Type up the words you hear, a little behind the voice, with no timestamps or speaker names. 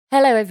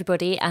Hello,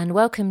 everybody, and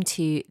welcome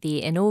to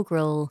the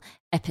inaugural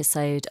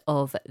episode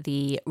of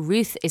the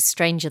Ruth is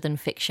Stranger Than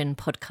Fiction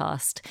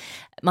podcast.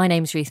 My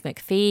name's Ruth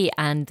McPhee,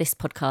 and this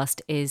podcast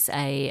is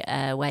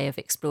a way of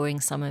exploring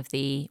some of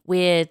the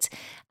weird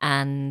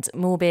and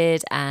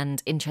morbid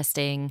and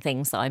interesting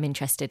things that I'm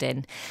interested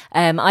in.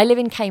 I live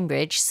in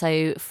Cambridge,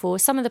 so for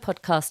some of the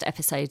podcast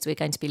episodes, we're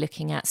going to be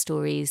looking at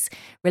stories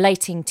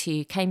relating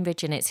to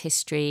Cambridge and its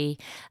history,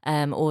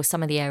 or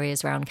some of the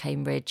areas around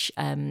Cambridge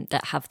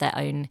that have their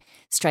own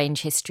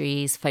strange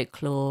histories,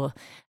 folklore,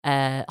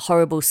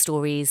 horrible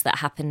stories that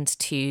happened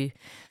to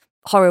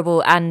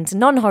horrible and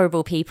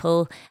non-horrible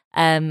people,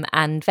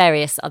 and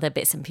various other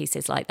bits and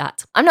pieces like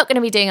that. I'm not going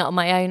to be doing it on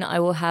my own. I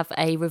will have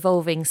a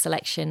revolving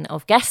selection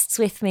of guests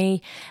with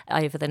me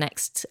over the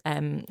next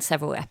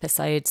several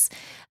episodes,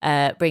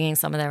 bringing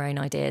some of their own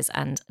ideas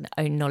and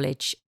own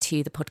knowledge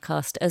to the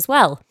podcast as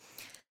well.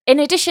 In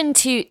addition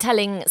to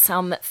telling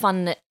some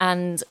fun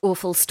and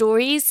awful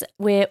stories,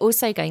 we're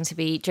also going to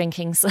be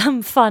drinking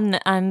some fun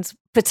and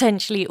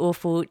potentially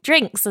awful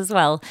drinks as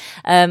well.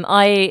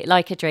 I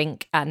like a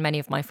drink, and many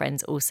of my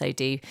friends also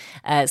do.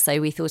 So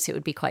we thought it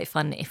would be quite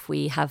fun if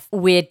we have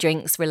weird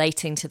drinks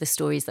relating to the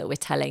stories that we're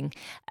telling.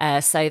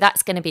 So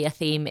that's going to be a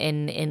theme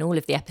in all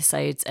of the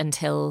episodes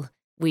until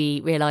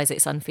we realise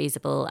it's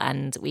unfeasible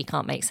and we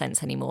can't make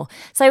sense anymore.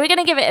 So we're going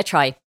to give it a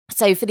try.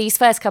 So for these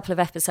first couple of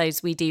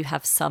episodes, we do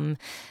have some,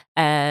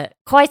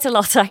 quite a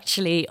lot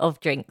actually,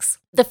 of drinks.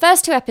 The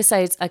first two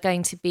episodes are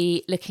going to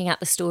be looking at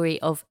the story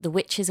of the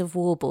Witches of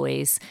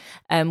Warboys.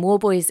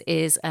 Warboys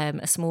is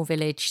a small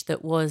village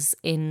that was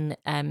in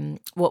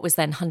what was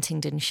then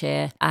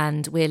Huntingdonshire,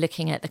 and we're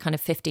looking at the kind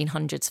of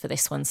 1500s for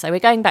this one. So we're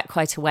going back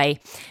quite a way,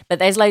 but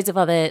there's loads of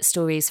other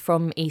stories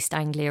from East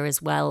Anglia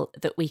as well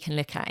that we can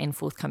look at in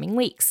forthcoming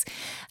weeks.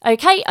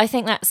 Okay, I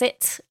think that's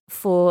it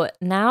for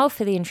now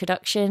for the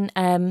introduction.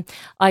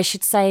 I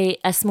should say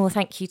a small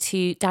thank you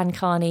to Dan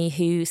Carney,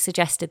 who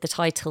suggested the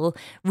title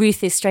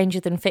Ruth is Stranger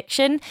Than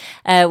Fiction.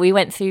 We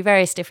went through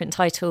various different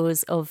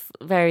titles of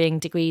varying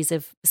degrees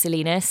of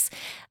silliness,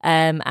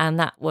 and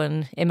that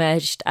one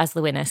emerged as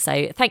the winner.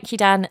 So thank you,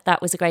 Dan.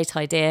 That was a great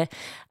idea.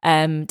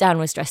 Dan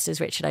was dressed as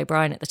Richard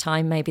O'Brien at the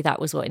time. Maybe that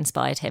was what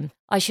inspired him.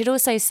 I should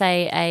also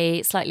say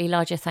a slightly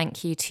larger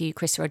thank you to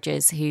Chris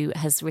Rogers, who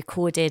has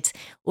recorded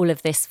all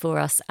of this for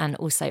us and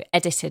also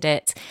edited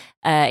it.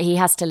 He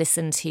has to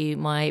listen to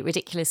my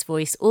ridiculous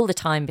voice all the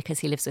time because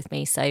he lives with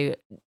me. So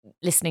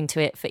listening to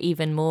it for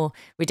even more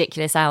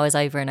ridiculous hours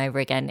over and over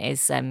again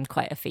is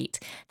quite a feat.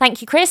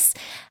 Thank you, Chris.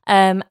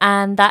 And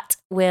that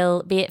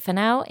will be it for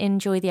now.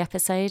 Enjoy the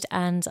episode,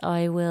 and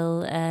I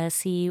will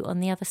see you on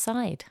the other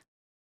side.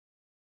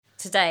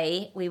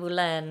 Today, we will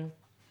learn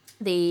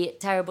the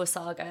terrible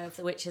saga of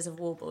the Witches of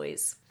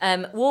Warboys.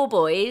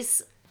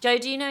 Warboys, Joe,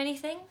 do you know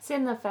anything? It's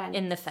in the Fens.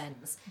 In the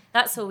Fens.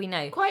 That's all we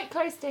know. Quite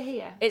close to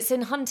here. It's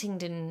in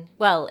Huntingdon.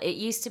 Well, it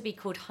used to be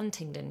called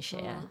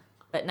Huntingdonshire,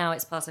 but now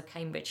it's part of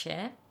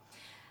Cambridgeshire.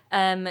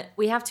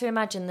 We have to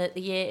imagine that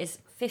the year is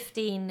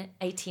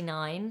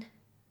 1589.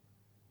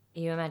 Are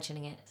you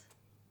imagining it?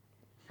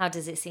 How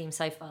does it seem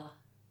so far?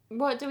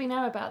 What do we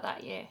know about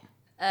that year?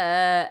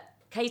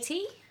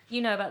 Katie?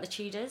 You know about the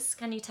Tudors.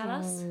 Can you tell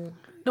us?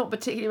 Not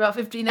particularly about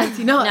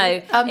 1589.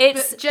 No,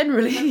 it's but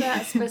generally.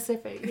 That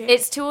specific year.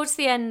 It's towards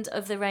the end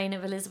of the reign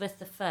of Elizabeth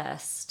I.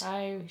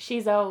 Oh,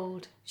 she's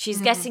old.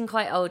 She's getting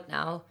quite old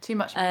now. Too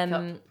much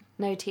makeup.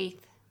 No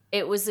teeth.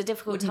 It was a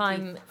difficult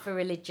time for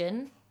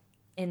religion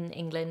in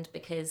England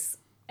because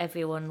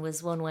everyone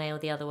was one way or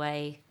the other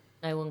way.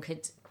 No one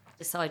could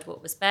decide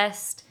what was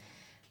best.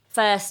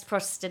 First,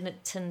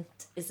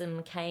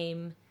 Protestantism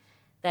came.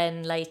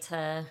 Then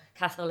later,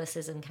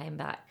 Catholicism came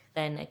back.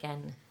 Then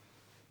again,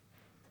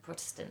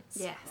 Protestants.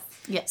 Yes.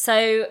 Yeah.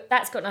 So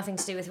that's got nothing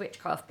to do with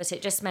witchcraft, but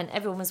it just meant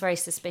everyone was very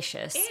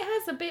suspicious It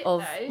has a bit,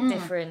 of though.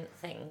 different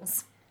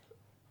things.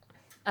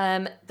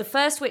 The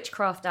first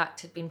Witchcraft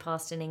Act had been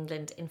passed in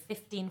England in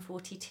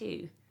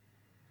 1542,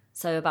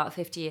 so about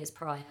 50 years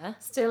prior.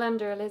 Still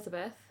under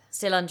Elizabeth.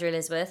 Still under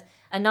Elizabeth.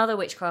 Another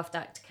Witchcraft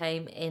Act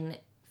came in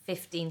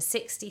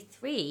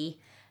 1563,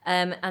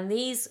 and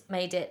these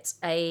made it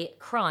a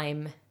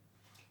crime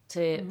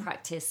to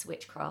practice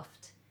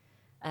witchcraft,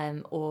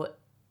 or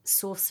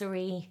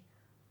sorcery,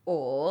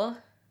 or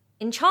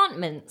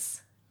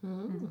enchantments.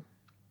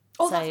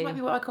 Oh, that might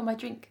be what I call my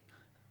drink.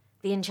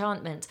 The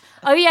enchantment.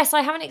 Oh, yes,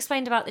 I haven't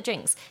explained about the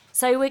drinks.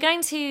 So we're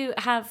going to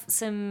have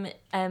some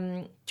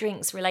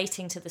drinks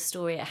relating to the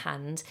story at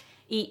hand.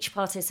 Each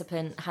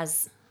participant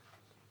has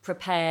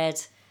prepared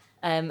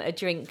a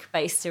drink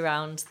based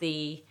around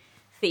the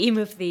theme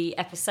of the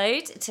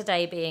episode,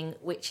 today being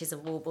Witches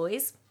of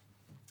Warboys.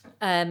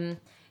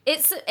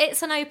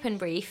 It's an open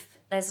brief.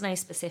 There's no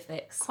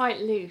specifics. Quite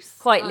loose.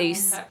 Quite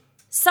loose. Okay.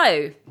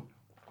 So,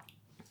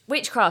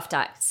 Witchcraft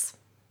Acts.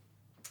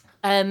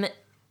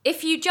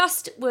 If you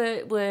just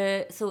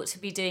were thought to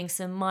be doing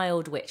some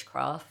mild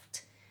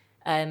witchcraft,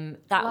 that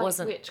Like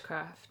wasn't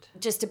witchcraft.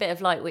 just a bit of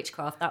light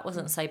witchcraft. That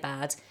wasn't so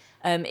bad.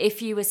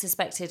 If you were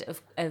suspected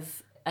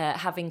of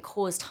having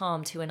caused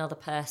harm to another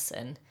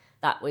person,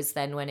 that was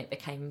then when it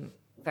became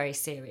very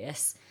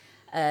serious.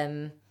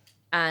 And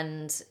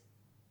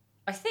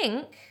I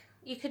think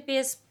you could be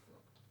as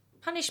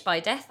punished by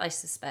death, I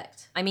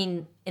suspect. I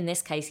mean, in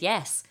this case,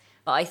 yes.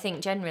 But I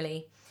think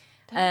generally...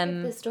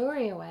 Don't give the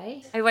story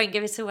away. I won't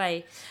give it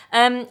away.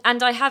 And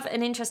I have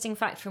an interesting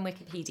fact from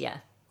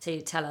Wikipedia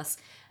to tell us.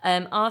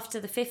 After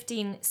the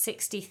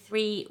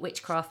 1563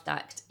 Witchcraft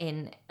Act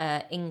in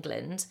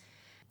England,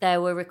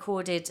 there were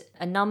recorded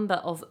a number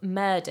of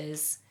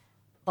murders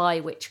by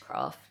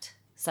witchcraft.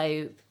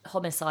 So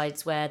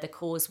homicides where the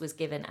cause was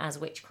given as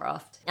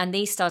witchcraft. And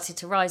these started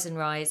to rise,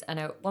 and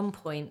at one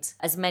point,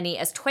 as many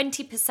as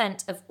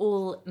 20% of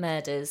all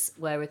murders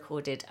were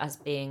recorded as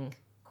being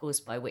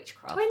caused by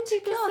witchcraft.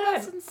 20%. God,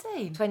 that's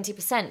insane.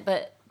 20%,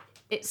 but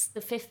it's the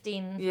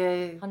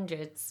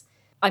 1500s.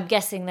 I'm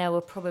guessing there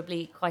were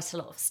probably quite a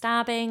lot of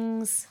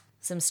stabbings,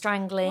 some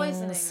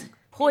stranglings,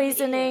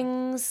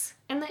 poisonings.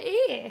 In the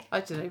ear. I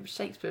don't know,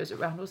 Shakespeare was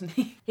around, wasn't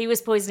he? He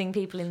was poisoning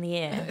people in the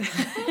ear.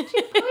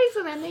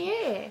 Poison in the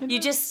ear. You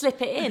just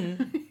slip it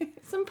in.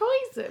 Some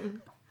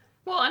poison.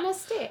 What, on a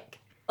stick?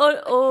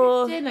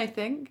 Or Din, I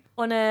think.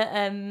 on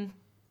a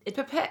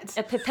Pipette.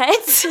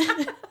 pipette. They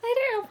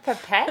don't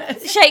have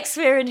pipettes.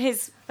 Shakespeare and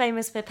his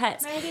famous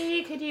pipettes. Maybe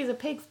you could use a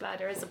pig's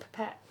bladder as a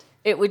pipette.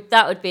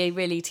 That would be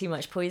really too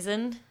much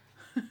poison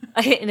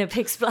in a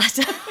pig's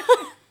bladder.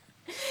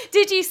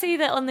 Did you see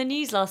that on the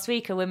news last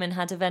week? A woman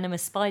had a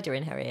venomous spider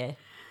in her ear.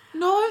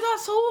 No,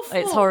 that's awful.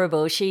 It's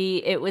horrible.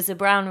 It was a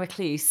brown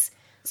recluse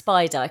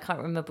spider. I can't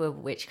remember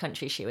which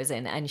country she was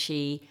in, and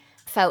she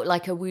felt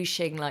like a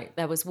whooshing, like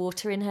there was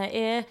water in her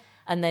ear.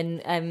 And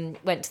then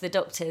went to the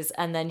doctors,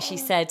 and then she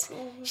said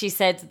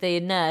the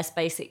nurse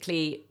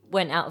basically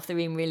went out of the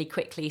room really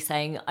quickly,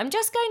 saying, "I'm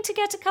just going to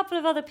get a couple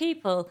of other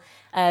people."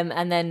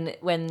 And then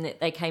when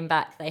they came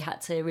back, they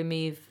had to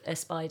remove a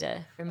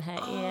spider from her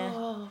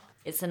ear.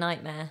 It's a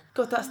nightmare.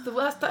 God, that's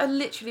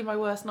literally my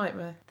worst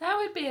nightmare. That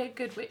would be a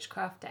good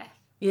witchcraft death.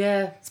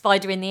 Yeah.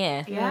 Spider in the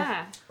ear.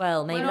 Yeah.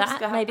 Well, maybe When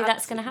Oscar had that's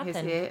ants going to in his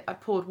happen. ear, I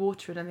poured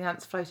water in and the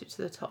ants floated to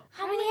the top.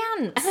 How many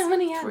ants? How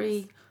many ants?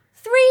 3.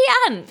 3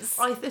 ants.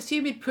 I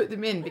assume he'd put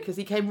them in because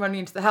he came running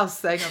into the house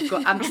saying, "I've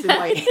got ants in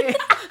my ear."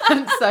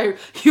 And so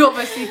you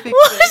obviously think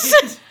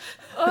that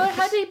Or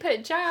had he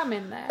put jam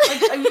in there?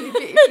 I mean,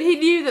 he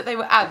knew that they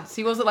were ants.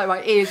 He wasn't like,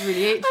 my ears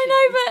really itchy. I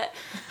know, but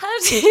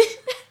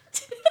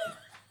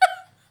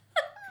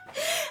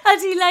had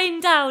he lain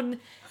down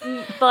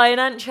by an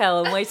ant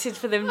hill and waited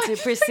for them to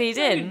proceed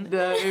in?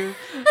 No.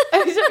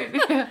 I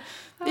don't know.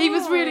 He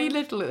was really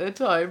little at the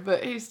time,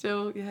 but he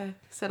still,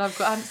 said, "I've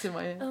got ants in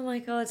my ear." Oh my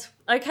god.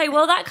 Okay,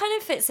 well that kind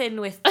of fits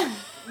in with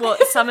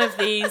what some of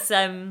these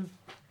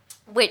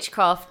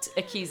witchcraft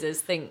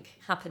accusers think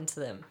happened to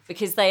them,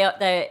 because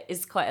there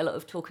is quite a lot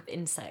of talk of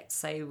insects,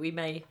 so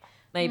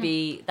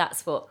maybe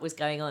that's what was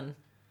going on,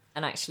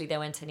 and actually there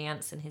weren't any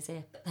ants in his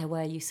ear, but there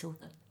were. You saw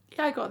them.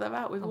 Yeah, I got them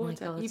out with Oh my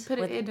water. God. You put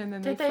it in and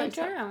then Did they float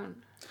up. drown?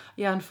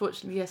 Yeah,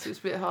 unfortunately, yes, it was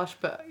a bit harsh,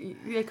 but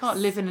they can't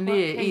live in an What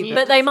ear can you- either.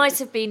 But they might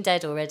have been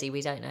dead already.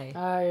 We don't know.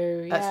 Oh,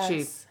 yes. That's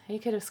true. He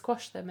could have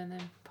squashed them and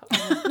then put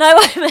them in. No,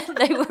 I meant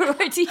they were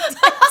already dead.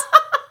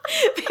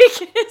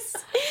 Because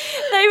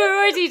they were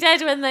already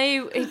dead when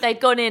they'd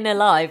gone in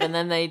alive, and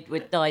then they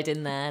died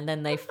in there, and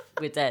then they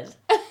were dead.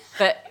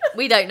 But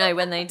we don't know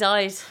when they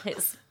died.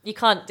 You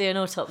can't do an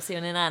autopsy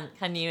on an ant,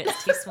 can you?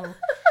 It's too small.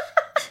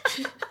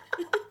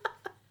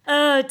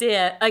 Oh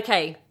dear.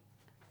 Okay.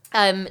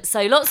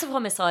 So lots of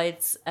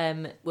homicides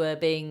were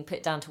being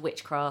put down to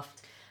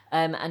witchcraft,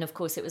 and of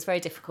course it was very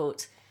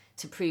difficult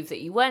to prove that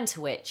you weren't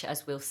a witch,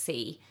 as we'll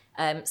see.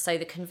 So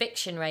the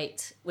conviction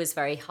rate was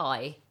very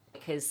high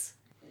because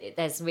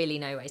there's really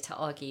no way to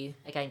argue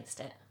against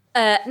it.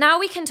 Now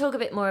we can talk a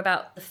bit more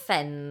about the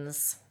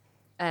Fens.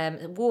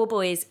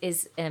 Warboys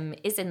is in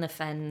the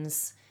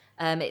Fens.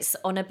 It's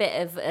on a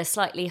bit of a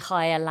slightly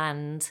higher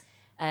land,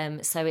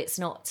 so it's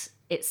not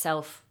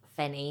itself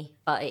fenny,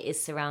 but it is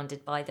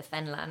surrounded by the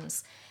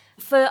fenlands.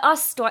 For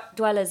us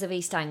dwellers of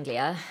East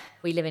Anglia,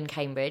 we live in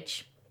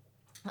Cambridge.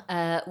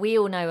 We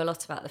all know a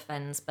lot about the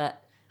Fens,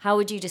 but how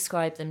would you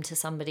describe them to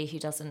somebody who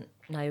doesn't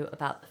know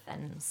about the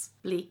Fens?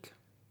 Bleak.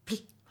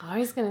 I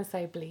was going to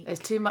say bleak. There's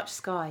too much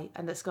sky,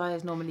 and the sky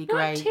is normally Not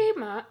grey. too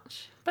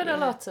much, but a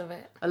lot of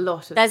it. A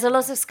lot of. There's a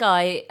lot of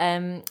sky.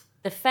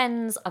 The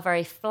Fens are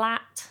very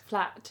flat,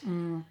 Flat.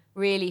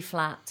 really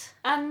flat.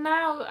 And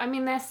now, I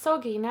mean, they're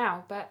soggy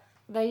now, but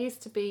they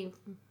used to be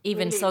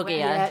Even really soggier.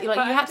 wet. Yeah, like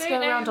But you I had to don't go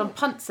know- around on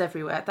punts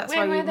everywhere. That's When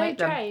why were you they make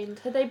them. drained?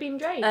 Had they been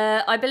drained?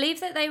 I believe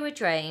that they were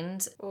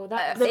drained Or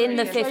that in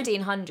the period?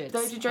 1500s. They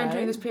were drained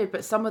during this period,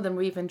 but some of them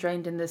were even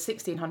drained in the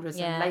 1600s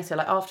Yeah. and later.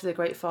 Like after the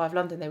Great Fire of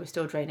London, they were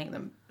still draining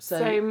them.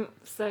 So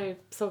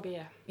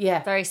soggier.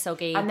 yeah, Very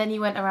soggy. and then you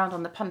went around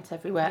on the punt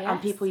everywhere, and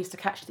Yes. people used to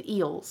catch the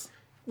eels.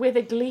 With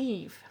a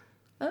glaive.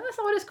 Oh, that's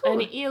not what it's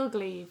called. An eel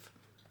glaive.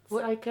 It's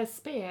like a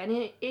spear,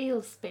 an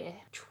eel spear.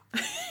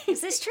 Is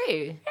this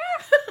true?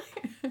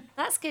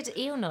 That's good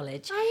eel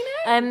knowledge.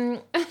 I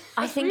know.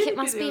 I think really it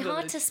must good be eel hard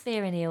knowledge. to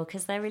spear an eel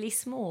because they're really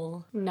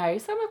small. No,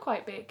 some are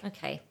quite big.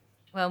 Okay.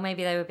 Well,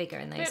 maybe they were bigger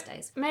in those But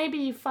days. maybe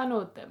you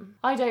funneled them.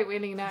 I don't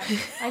really know.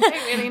 I don't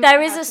really know.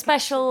 There is how a to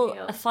special catch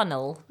an eel. a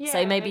funnel, Yeah,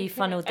 so maybe they you could-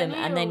 funneled them an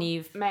and then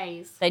eel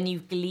maze.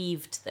 you've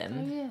gleaved Oh,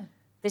 them. yeah.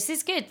 This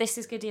is good. This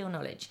is good eel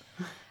knowledge.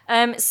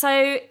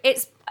 So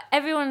it's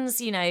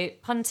everyone's,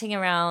 punting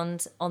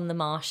around on the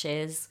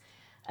marshes,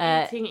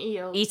 Eating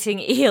eels. eating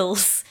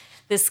eels.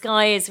 The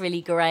sky is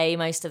really grey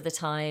most of the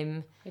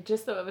time. I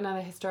just thought of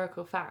another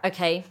historical fact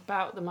Okay,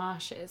 about the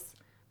marshes,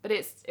 but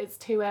it's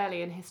too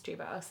early in history.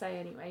 But I'll say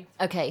anyway.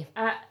 okay.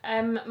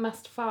 At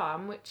Must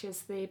Farm, which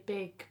is the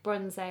big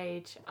Bronze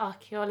Age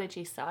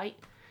archaeology site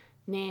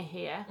near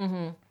here,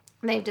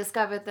 they've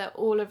discovered that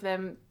all of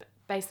them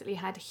basically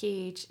had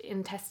huge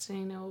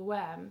intestinal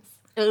worms.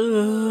 They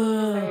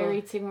were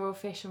eating raw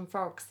fish and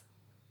frogs.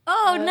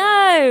 Oh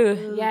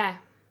no! Yeah,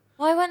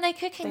 Why weren't they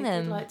cooking They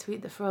them? did like to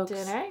eat the frogs.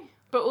 don't know.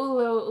 But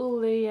all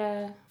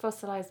the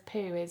fossilised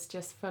poo is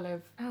just full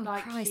of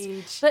Christ.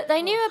 huge. But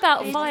they knew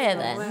about huge fire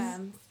little then.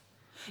 worms.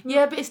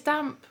 Yeah, but it's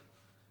damp.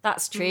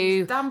 That's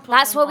true. damp on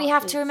That's the what we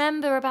have to marshes.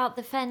 remember about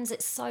the Fens.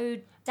 It's so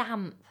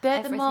damp. They're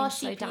Everything's the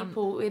marshy so damp.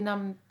 people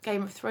in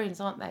Game of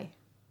Thrones, aren't they?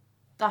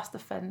 That's the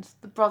Fens,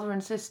 the brother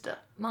and sister.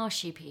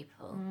 Marshy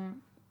people.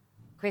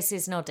 Chris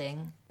is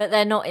nodding, but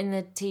they're not in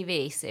the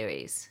TV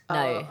series.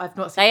 No, I've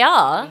not seen they it.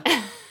 are.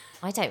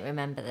 I don't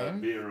remember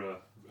them. Mira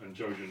and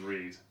Jojen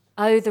Reed.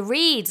 Oh, the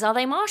Reeds. Are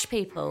they marsh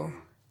people?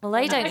 Well,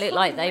 they don't look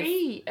like they've.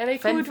 Reed. Are they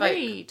Fen called folk.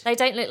 Reed? They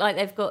don't look like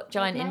they've got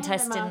giant named them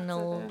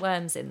intestinal after the-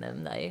 worms in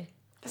them, though. They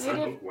They'd have,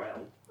 look well.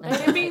 they'd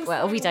have been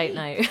Well, so we don't weak.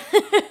 know.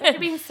 They'd have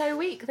been so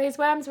weak. Those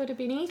worms would have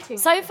been eating.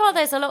 So far,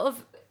 there's a lot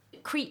of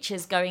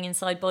creatures going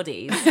inside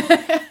bodies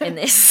in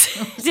this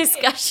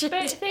discussion. But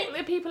I think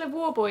the people of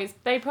War Boys,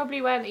 they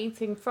probably weren't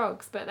eating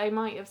frogs, but they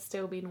might have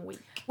still been weak.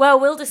 Well,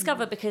 we'll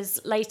discover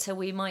because later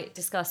we might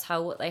discuss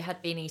how what they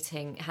had been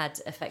eating had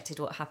affected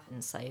what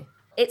happened. So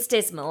it's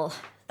dismal.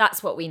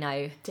 That's what we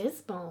know.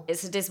 Dismal.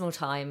 It's a dismal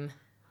time.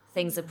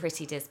 Things are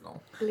pretty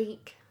dismal.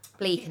 Bleak.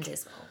 Bleak and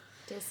dismal.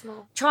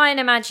 Dismal. Try and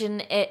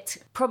imagine it,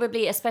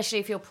 probably, especially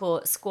if you're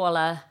poor,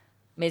 squalor,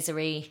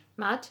 misery,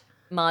 Mud.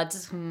 mud,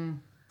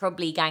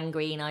 probably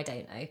gangrene, I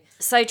don't know.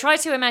 So try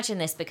to imagine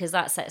this because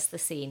that sets the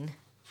scene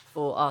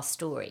for our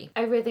story.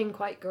 Everything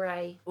quite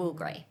grey. All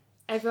grey.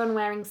 Everyone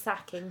wearing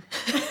sacking.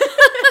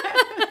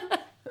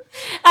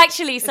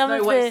 Actually, some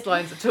no of waist the...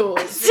 lines at all.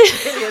 It's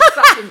really a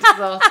sacking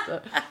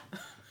disaster.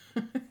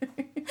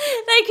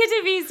 They could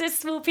have used a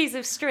small piece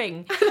of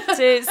string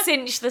to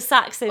cinch the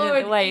sacks in Or at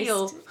an the waist.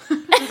 eel down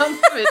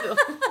the middle.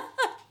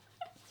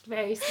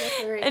 Very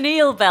slippery. An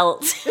eel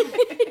belt.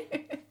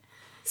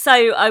 So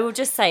I will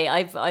just say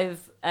I've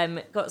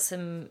got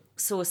some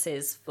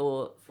sources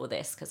for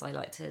this because I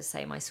like to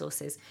say my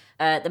sources.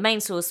 The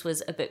main source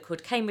was a book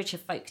called Cambridgeshire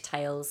Folk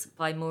Tales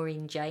by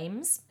Maureen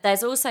James.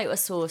 There's also a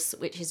source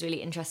which is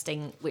really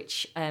interesting,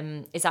 which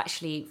is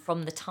actually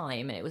from the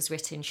time, and it was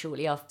written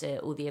shortly after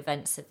all the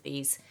events of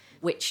these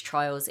witch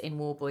trials in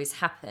Warboys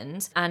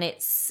happened. And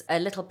it's a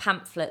little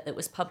pamphlet that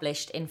was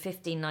published in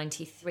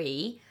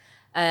 1593.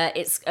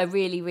 It's a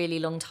really, really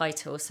long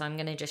title, so I'm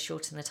going to just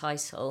shorten the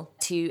title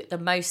to The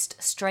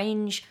Most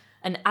Strange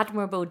and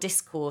Admirable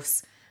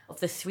Discourse of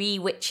the Three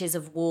Witches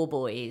of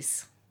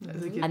Warboys.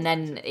 And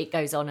then it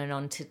goes on and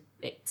on to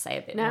say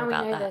a bit Now more we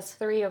about know that. there's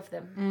 3 of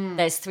them.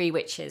 There's 3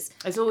 witches.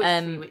 There's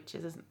always 3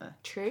 witches, isn't there?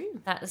 True.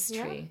 That is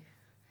Yeah. true.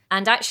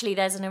 And actually,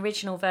 there's an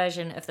original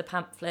version of the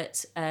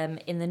pamphlet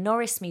in the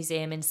Norris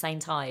Museum in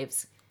St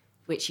Ives,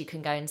 which you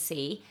can go and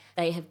see.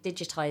 They have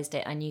digitised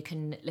it, and you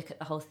can look at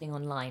the whole thing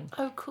online.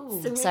 Oh, cool.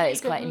 It's a So really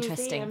it's good quite museum.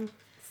 interesting.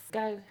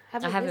 Go.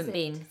 Have a I haven't visit.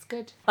 been. It's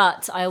good.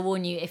 But I'll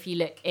warn you, if you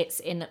look, it's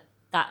in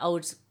that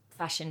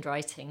old-fashioned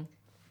writing,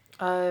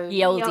 Oh, ye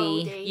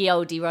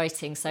oldie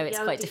writing, so it's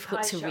Ye quite oldie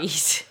difficult to pie read.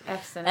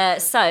 F's and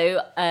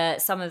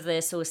F's. Some of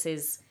the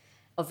sources,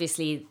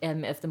 obviously,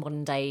 of the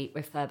modern day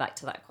refer back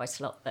to that quite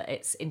a lot, but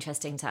it's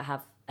interesting to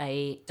have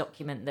a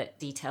document that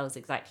details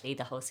exactly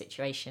the whole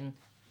situation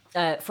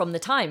from the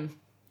time,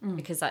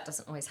 because that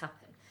doesn't always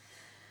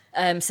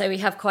happen. So we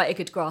have quite a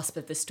good grasp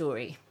of the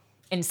story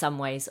in some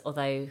ways,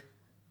 although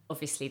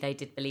obviously they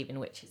did believe in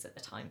witches at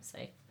the time, so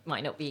it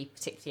might not be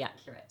particularly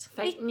accurate.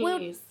 Fake We'll-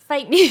 news.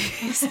 Fake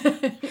news.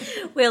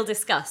 We'll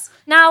discuss.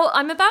 Now,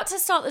 I'm about to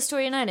start the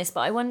story in earnest,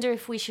 but I wonder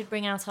if we should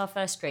bring out our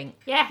first drink.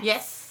 Yeah.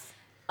 Yes.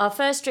 Our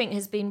first drink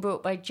has been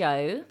brought by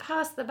Joe.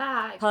 Pass the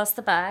bag. Pass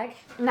the bag.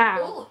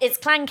 Now, It's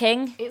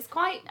clanking. it's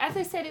quite, as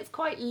I said, it's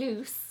quite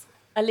loose.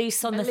 A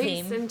loose on A the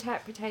loose theme.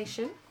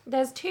 interpretation.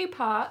 There's 2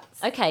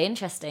 parts. Okay,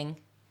 interesting.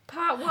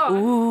 Part 1.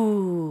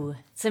 Ooh,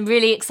 some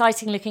really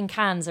exciting looking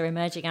cans are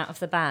emerging out of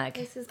the bag.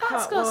 This is That's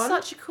part got 1.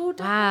 such a cool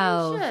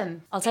Wow.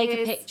 decoration. I'll take a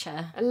Is-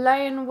 picture. A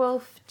Lone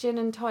Wolf gin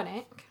and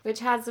tonic, which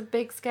has a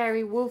big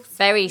scary wolf.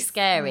 Very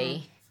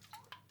scary.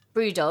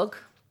 Brewdog.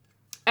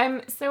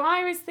 So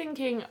I was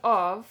thinking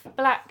of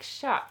Black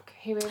Shuck,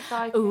 who is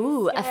like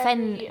Ooh, a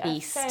fen scary-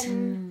 beast.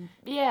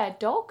 Yeah,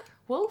 dog,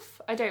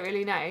 wolf. I don't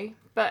really know,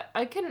 but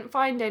I couldn't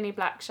find any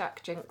Black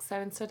Shuck drinks, so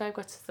instead I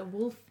got the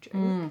wolf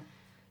drink.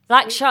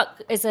 Black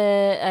Shuck is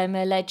a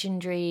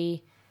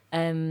legendary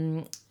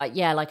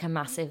like a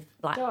massive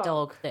black Dog.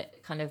 dog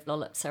that kind of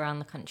lollops around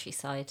the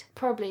countryside.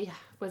 Probably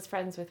was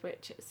friends with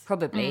witches.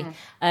 Probably.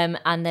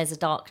 And there's a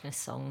darkness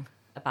song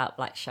about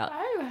Black Shuck.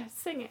 Oh,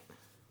 sing it.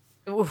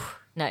 Ooh,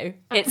 no,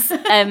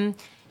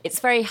 it's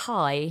very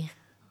high.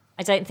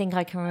 I don't think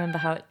I can remember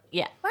how it.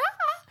 Yeah.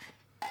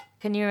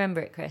 Can you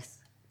remember it, Chris?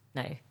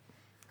 No.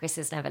 Chris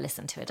has never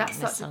listened to a That's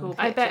darkness such a song. cool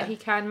I bet picture. he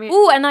can.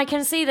 Oh, and I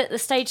can see that the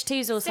stage 2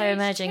 is also Stage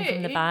emerging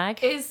from the 2 bag.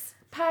 Is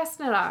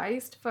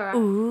personalised for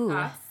Ooh.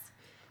 us.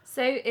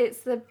 So it's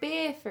the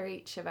beer for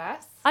each of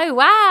us. Oh,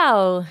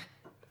 wow.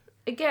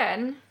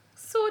 Again,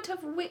 sort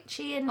of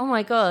witchy and Oh,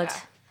 my God.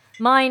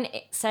 Mine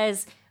it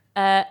says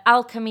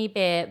alchemy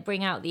beer,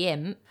 bring out the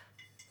imp.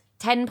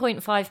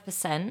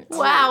 10.5%.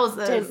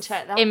 Wowzers. Didn't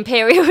check that.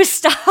 Imperial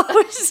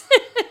Stout.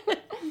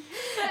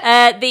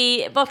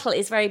 The bottle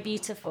is very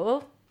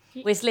beautiful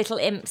with little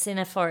imps in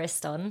a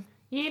forest on.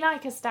 You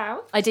like a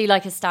stout? I do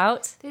like a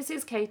stout. This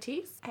is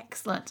Katie's.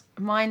 Excellent.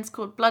 Mine's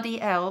called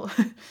Bloody L.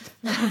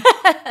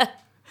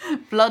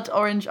 Blood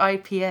Orange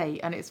IPA,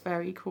 and it's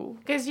very cool.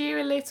 Because you're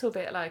a little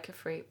bit like a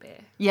fruit beer.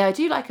 Yeah, I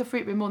do like a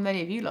fruit beer more than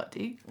any of you lot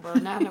do. Well,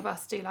 none of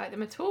us do like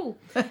them at all.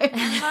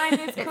 Mine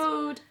is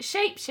called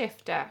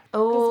Shapeshifter. 'cause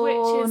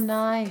Oh, witches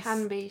nice.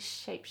 can be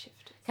shapeshifters.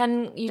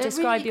 Can you They're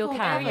describe really your cool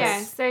can? Oh,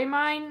 yeah. So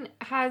mine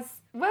has,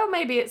 well,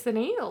 maybe it's an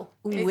eel.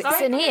 Ooh,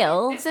 it's an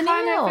eel. It's an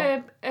kind eel.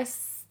 of a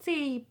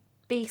sea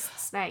beast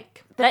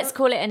snake. Let's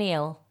call it an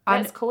eel.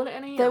 Let's call it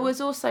an eel. There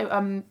was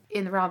also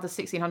in around the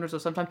 1600s or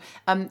sometime,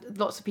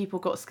 lots of people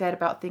got scared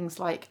about things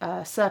like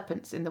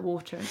serpents in the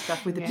water and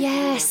stuff. With the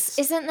Yes.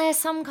 Isn't there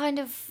some kind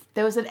of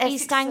there was an Essex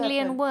East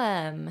Anglian serpent.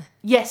 worm?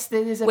 Yes,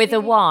 there's a With a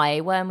big-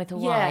 Y. Worm with a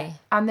Y. Yeah,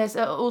 and there's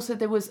also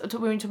there was when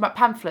we were talking about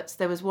pamphlets.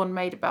 There was one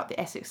made about the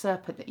Essex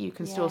serpent that you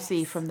can still see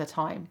Yes. from the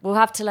time. We'll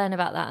have to learn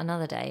about that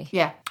another day.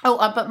 Yeah. Oh,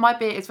 but my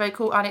beer is very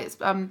cool, and it's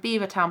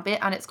Beavertown beer,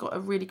 and it's got a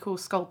really cool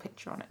skull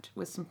picture on it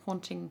with some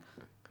haunting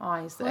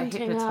eyes that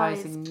Haunting are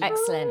hypnotising you.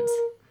 Excellent.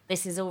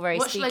 This is all very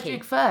What shall I spooky.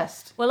 drink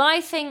first? Well,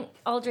 I think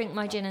I'll drink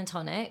my gin and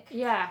tonic.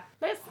 Yeah.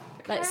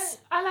 Let's-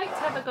 I like to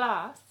have a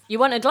glass. You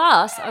want a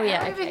glass? Oh,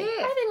 yeah. Over Okay. here.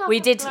 I think I'll We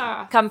have a did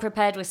glass. come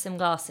prepared with some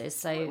glasses,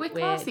 so We're we're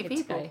classy good to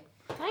people.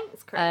 go.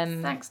 Thanks, Chris.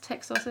 Thanks,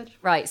 Tech Sausage.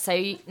 Right, so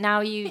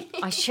now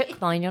I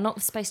shook mine. You're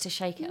not supposed to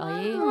shake it,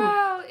 are you?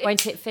 Well,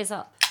 Won't it fizz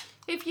up?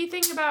 if you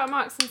think about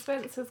Marks and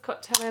Spencer's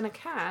cocktail in a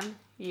can,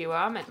 you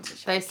are meant to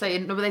shake.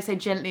 They say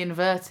gently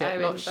invert it, Oh, not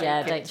invert shake Yeah,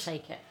 it. don't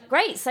shake it.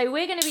 Great, so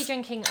we're going to be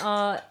drinking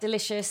our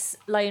delicious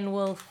Lone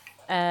Wolf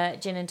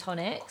gin and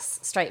tonics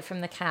straight from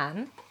the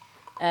can.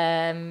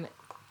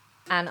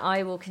 And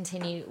I will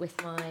continue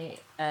with my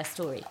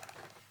story.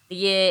 The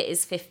year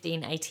is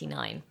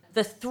 1589.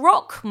 The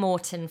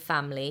Throckmorton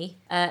family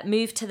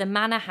moved to the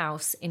manor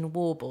house in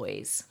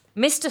Warboys.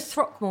 Mr.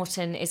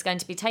 Throckmorton is going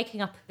to be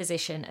taking up a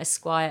position as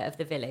squire of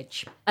the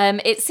village.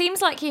 It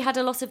seems like he had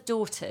a lot of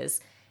daughters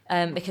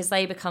because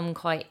they become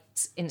quite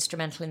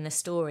instrumental in the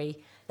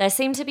story. There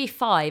seem to be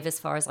 5 as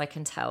far as I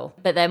can tell,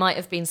 but there might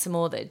have been some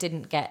more that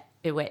didn't get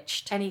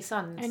bewitched. Any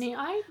sons? Any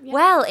eye? Yeah.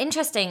 Well,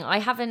 interesting. I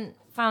haven't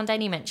found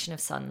any mention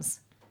of sons.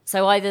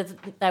 So either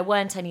there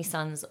weren't any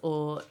sons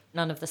or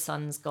none of the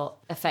sons got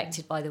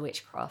affected by the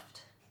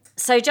witchcraft.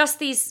 So just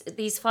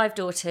these 5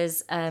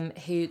 daughters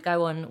who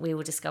go on, we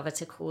will discover,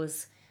 to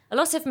cause a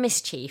lot of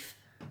mischief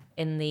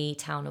in the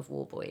town of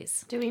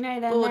Warboys. Do we know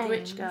their Bored names?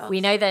 witch girl.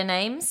 We know their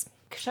names.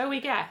 Shall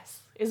we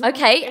guess? Is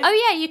Okay. One,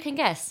 Oh, yeah, you can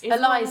guess. is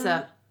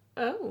Eliza.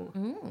 Oh.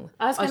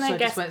 I was Oh, going sorry, to just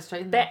guess went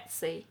straight in there.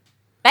 Betsy.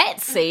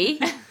 Betsy.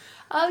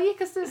 Oh, yeah,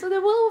 because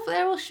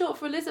they're all short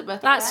for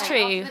Elizabeth. That's aren't true.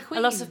 they? After the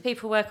A lot Queen. of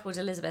people were called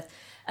Elizabeth.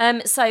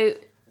 So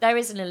there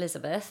is an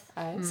Elizabeth.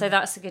 So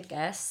that's a good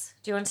guess.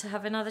 Do you want to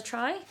have another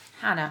try?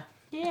 Hannah.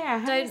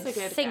 Yeah, Don't that's a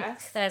good think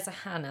guess. there's a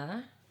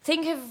Hannah.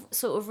 Think of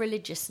sort of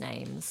religious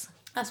names.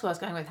 That's what I was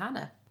going with.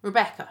 Hannah.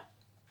 Rebecca.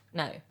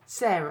 No.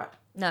 Sarah.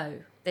 No.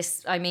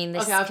 This Okay,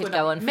 I've could got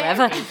go it. on Mary.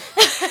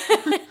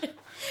 forever.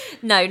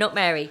 No, not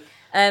Mary.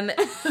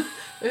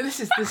 This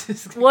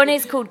is. One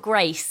is called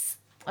Grace.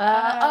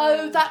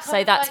 That's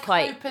So that's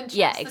quite- hope and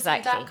yeah, chastity,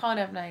 exactly. That kind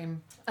of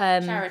name.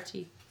 Um,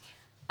 Charity.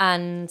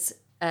 And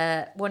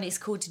one is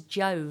called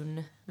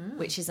Joan,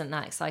 which isn't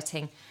that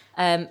exciting.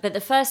 But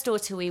the first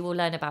daughter we will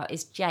learn about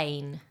is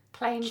Jane.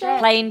 Plain Jane. Jane.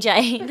 Plain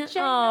Jane. Jane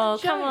Oh,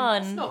 and come Joan,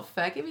 on. That's not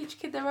fair. Give each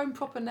kid their own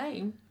proper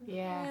name.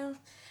 Yeah.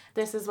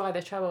 This is why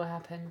the trouble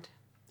happened.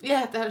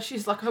 Yeah,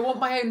 she's like, I want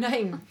my own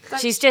name. Don't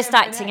She's share just my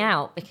acting name.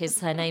 out because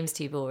her name's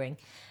too boring.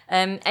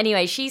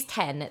 Anyway, she's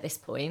 10 at this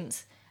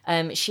point.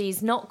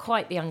 She's not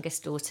quite the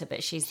youngest daughter,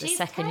 but she's the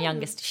second 10.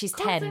 youngest. She's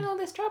Causing 10. all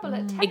this trouble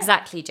at 10.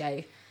 Exactly,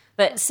 Joe.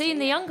 But soon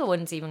the younger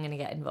one's even going to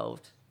get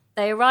involved.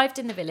 They arrived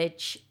in the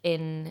village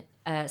in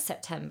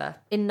September.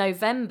 In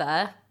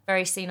November,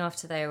 very soon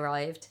after they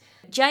arrived,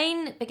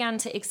 Jane began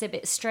to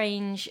exhibit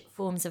strange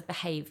forms of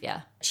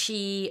behaviour.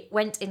 She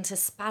went into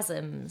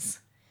spasms.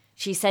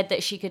 She said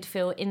that she could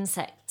feel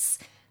insects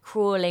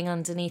crawling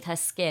underneath her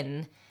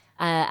skin.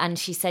 And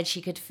she said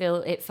she could feel,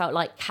 it felt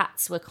like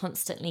cats were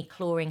constantly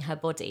clawing her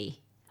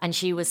body. and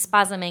she was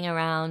spasming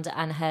around,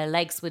 and her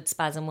legs would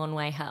spasm one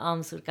way, her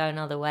arms would go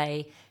another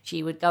way.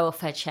 She would go off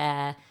her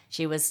chair.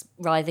 She was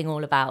writhing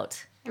all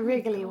about. A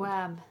wriggly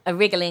worm. A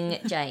wriggling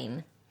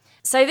Jane.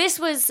 So this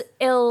was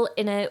ill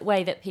in a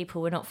way that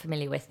people were not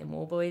familiar with in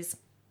Warboys.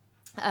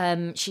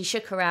 She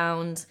shook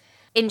around.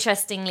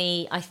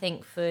 Interestingly, I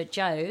think for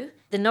Jo,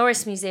 the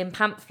Norris Museum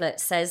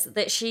pamphlet says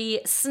that she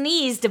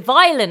sneezed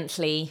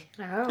violently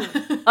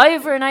Oh.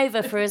 over and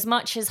over for as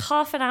much as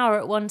half an hour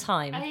at one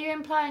time. Are you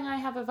implying I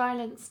have a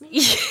violent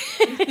sneeze?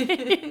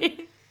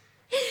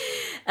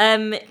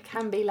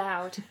 Can be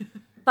loud.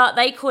 But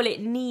they call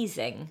it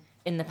neezing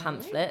in the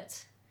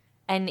pamphlet.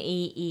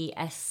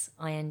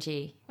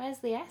 Neesing. Where's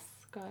the S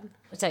gone?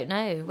 I don't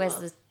know. Where's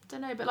Well, the... I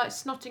don't know, but like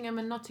Snottingham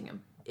and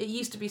Nottingham. It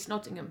used to be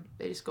Snottingham.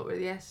 They just got rid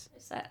of the S.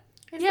 Is that...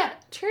 Is Yeah.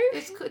 that true?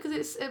 It's because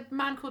it's a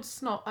man called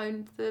Snot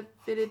owned the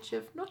village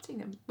of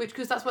Nottingham,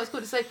 because that's what it's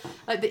called. So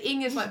like the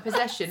ing is like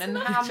possession and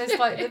ham is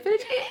like the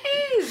village.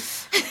 It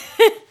is.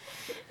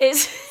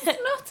 It's...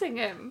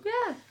 Nottingham.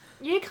 Yeah.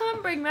 You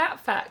can't bring that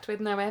fact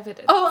with no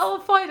evidence. Oh, I'll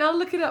find. I'll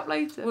look it up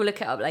later. We'll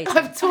look it up later.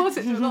 I've taught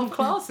it to a lot of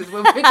classes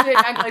when we're doing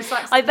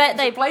Anglo-Saxon. I bet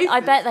they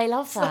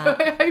love So that.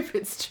 I hope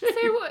it's true.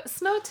 So what?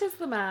 Snot is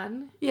the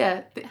man.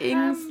 Yeah, the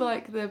ing's Ham.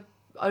 like the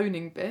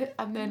owning bit,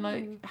 and then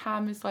like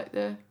ham is like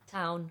the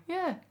Town.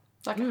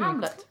 it's like a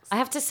hamlet. I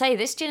have to say,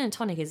 this gin and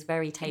tonic is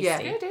very tasty.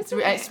 Yeah, Good, it's isn't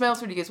it it?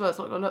 smells really good as well. It's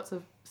got lots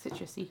of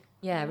citrusy.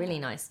 Yeah, really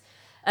nice.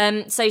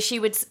 So she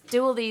would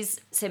do all these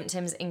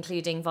symptoms,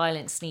 including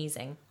violent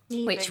sneezing,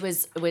 which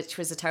was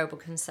a terrible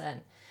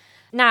concern.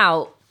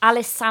 Now,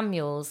 Alice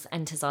Samuels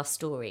enters our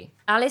story.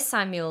 Alice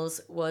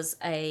Samuels was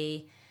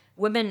a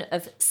woman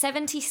of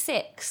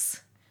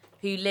 76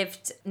 who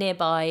lived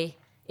nearby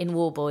in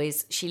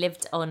Warboys. She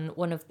lived on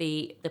one of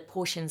the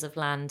portions of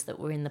land that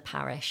were in the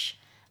parish.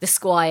 The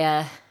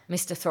squire,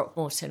 Mr.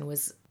 Throckmorton,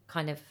 was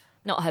kind of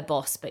not her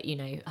boss, but, you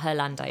know, her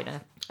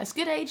landowner. It's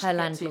good age Her to get to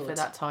landlord. for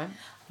that time.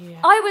 Yeah.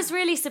 I was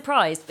really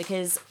surprised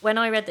because when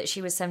I read that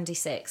she was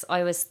 76,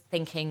 I was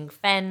thinking,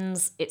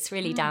 Fens, it's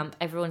really damp,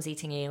 everyone's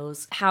eating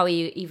eels. How are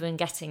you even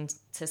getting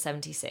to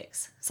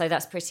 76? So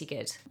that's pretty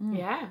good.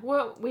 Yeah.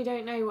 Well, we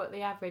don't know what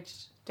the average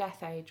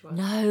death age was.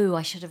 No,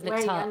 I should have Way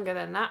looked up. younger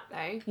than that,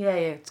 though. Yeah,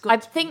 it's good. I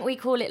think we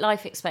call it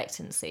life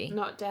expectancy,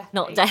 Not death.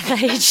 not age.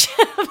 death age.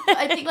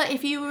 I think like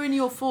if you were in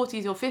your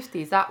 40s or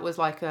 50s, that was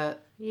like a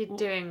You're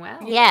doing well.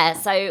 Yeah,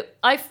 so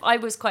I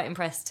was quite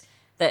impressed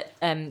that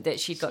that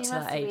she'd got She to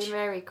must that have age. been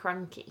very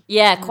crunky.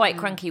 Yeah, quite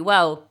crunky.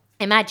 Well,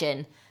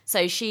 imagine.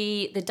 So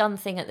the done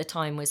thing at the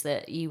time was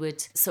that you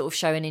would sort of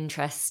show an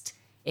interest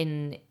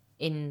in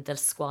the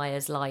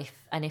squire's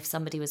life, and if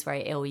somebody was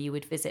very ill, you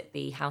would visit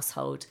the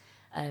household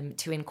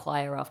to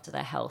inquire after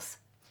their health,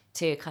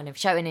 to kind of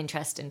show an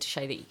interest and to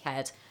show that you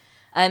cared.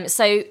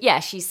 So yeah,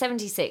 she's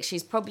 76.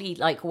 She's probably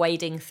like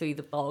wading through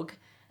the bog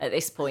at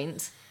this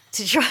point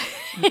to try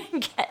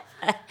and get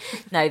there.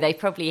 No, they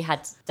probably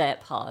had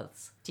dirt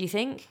paths. Do you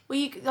think? Well,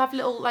 you could have a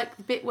little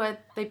like bit where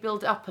they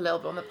build it up a little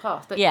bit on the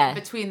path, but Yeah.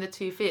 between the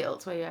two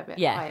fields where you're a bit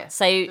Yeah. higher.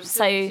 So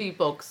Two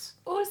bogs.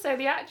 Also,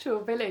 the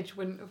actual village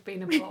wouldn't have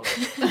been a bog.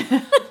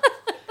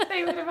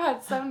 They would have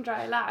had some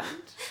dry land.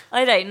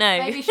 I don't know.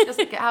 Maybe she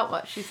doesn't get out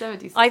much. She's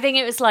 70. I think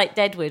it was like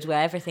Deadwood,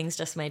 where everything's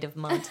just made of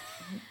mud.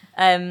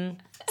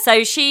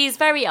 So she's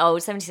very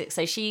old, 76.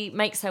 So she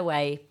makes her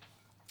way,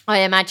 I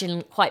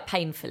imagine quite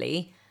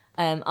painfully,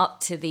 up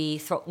to the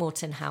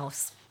Throckmorton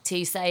house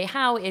to say,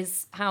 how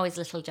is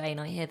little Jane?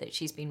 I hear that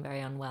she's been very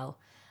unwell.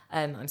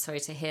 I'm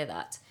sorry to hear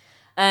that.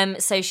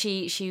 So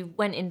she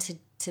went into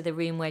the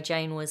room where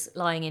Jane was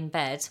lying in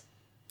bed.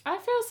 I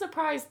feel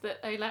surprised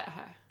that they let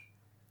her.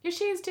 Because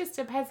she's just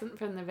a peasant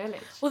from the village.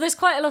 Well, there's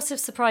quite a lot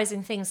of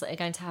surprising things that are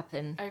going to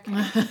happen.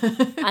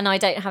 Okay. And I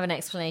don't have an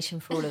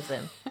explanation for all of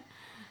them.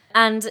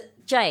 And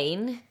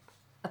Jane,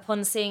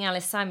 upon seeing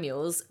Alice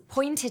Samuels,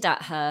 pointed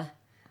at her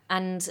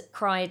and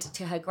cried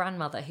to her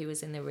grandmother, who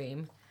was in the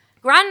room,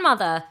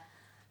 "Grandmother,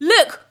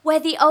 look where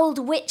the old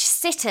witch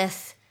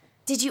sitteth.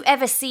 Did you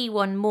ever see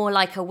one more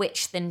like a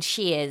witch than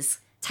she is?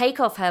 Take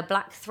off her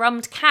black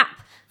thrummed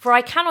cap, for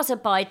I cannot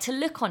abide to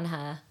look on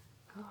her."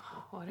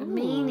 What a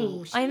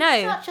meanie. I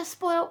know. Such a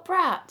spoilt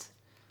brat.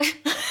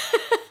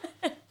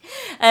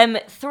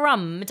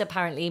 Thrummed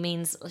apparently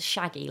means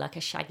shaggy, like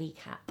a shaggy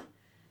cap.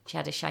 She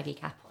had a shaggy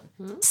cap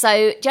on.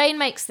 So Jane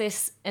makes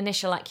this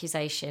initial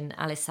accusation,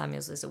 Alice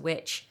Samuels was a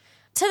witch.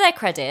 To their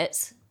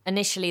credit,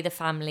 initially the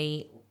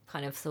family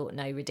kind of thought,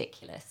 no,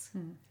 ridiculous.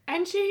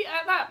 And she,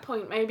 at that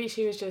point, maybe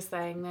she was just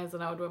saying there's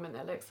an old woman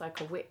that looks like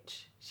a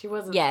witch. She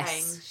wasn't saying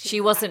Yes, she's she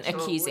an wasn't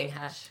actual accusing witch.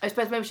 her. I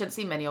suppose maybe she hadn't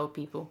seen many old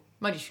people.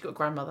 Mind you, she's got a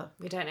grandmother.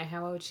 We don't know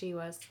how old she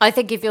was. I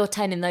think if you're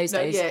 10 in those No,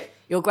 days, yeah.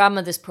 your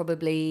grandmother's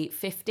probably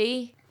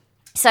 50.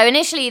 So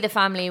initially the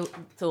family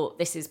thought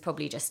this is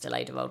probably just a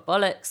load of old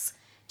bollocks.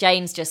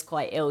 Jane's just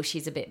quite ill.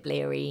 She's a bit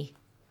bleary.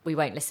 We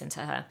won't listen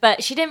to her.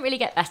 But she didn't really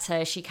get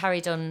better. She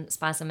carried on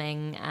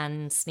spasming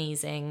and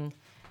sneezing,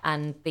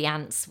 and the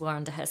ants were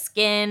under her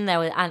skin. There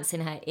were ants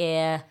in her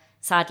ear.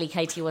 Sadly,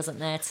 Katie wasn't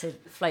there to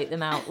float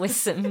them out with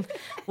some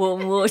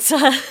warm water.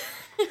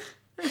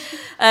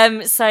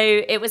 So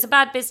it was a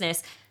bad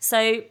business.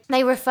 So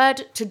they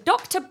referred to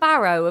Dr.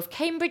 Barrow of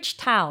Cambridge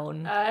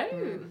Town.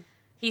 Oh.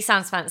 He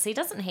sounds fancy,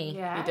 doesn't he?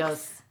 Yeah. He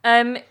does.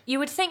 You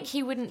would think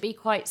he wouldn't be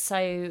quite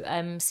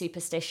so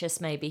superstitious.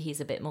 Maybe he's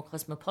a bit more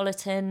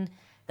cosmopolitan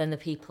than the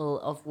people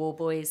of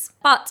Warboys.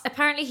 But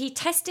apparently he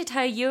tested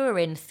her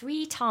urine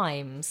 3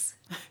 times.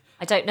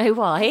 I don't know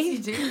why. You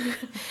do.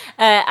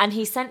 And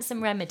he sent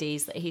some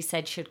remedies that he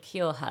said should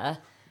cure her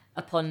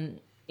upon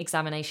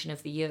examination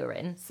of the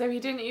urine. So he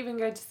didn't even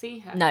go to see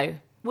her? No.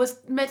 Was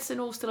medicine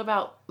all still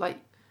about like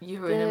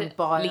urine The and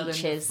bile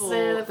leeches. and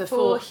The the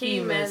four four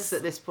humours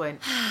at this point?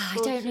 I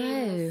don't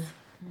know.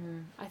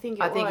 I think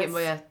it I think was. it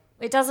was.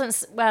 It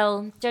doesn't,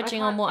 well, I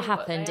judging on can't what think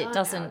happened, they it are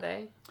doesn't. now,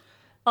 though.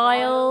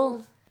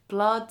 Bile,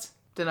 Blood.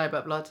 Don't know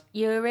about blood.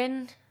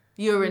 urine,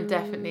 Urine,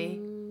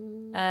 definitely.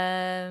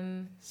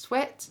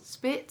 Sweat,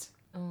 spit.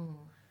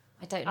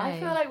 I don't know. I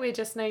feel like we're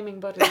just naming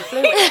bodily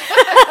fluids.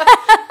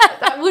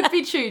 That would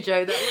be true,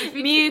 Joe. That would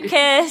be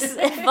Mucus,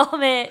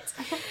 vomit.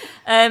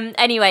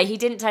 Anyway, he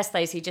didn't test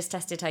those. He just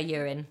tested her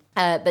urine.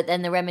 But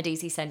then the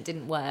remedies he sent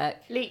didn't work.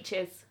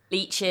 Leeches.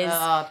 Leeches.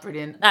 Ah,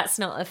 brilliant. That's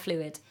not a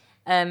fluid.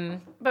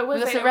 But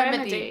was That's it a a remedy.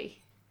 remedy?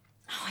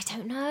 Oh, I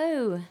don't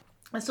know.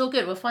 That's all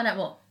good. We'll find out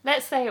more.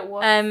 Let's say it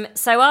was.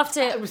 So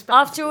after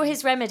Respectfully. all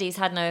his remedies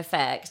had no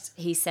effect,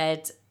 he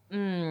said,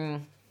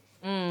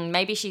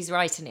 maybe she's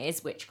right and it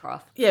is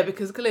witchcraft. Yeah,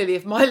 because clearly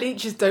if my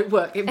leeches don't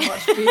work, it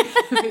must be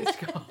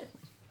witchcraft.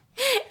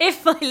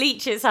 If my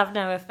leeches have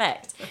no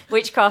effect,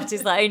 witchcraft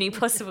is the only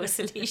possible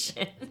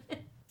solution.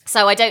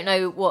 So I don't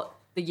know what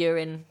the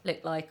urine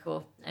looked like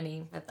or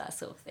any of that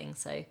sort of thing.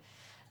 So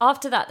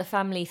after that, the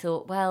family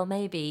thought, well,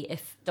 maybe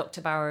if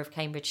Dr. Barrow of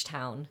Cambridge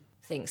Town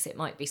thinks it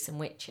might be some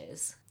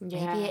witches,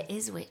 Yeah. maybe it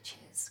is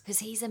witches. Because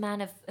he's a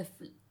man of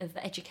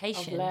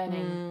education.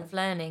 Of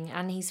learning.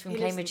 And he's from He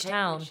lives in Cambridge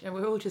Town. And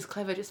we're all just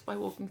clever just by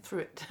walking through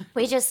it.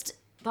 We're just,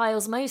 by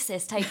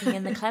osmosis, taking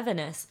in the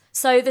cleverness.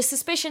 So the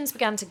suspicions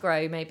began to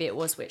grow, maybe it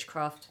was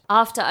witchcraft.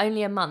 After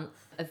only a month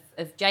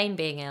of Jane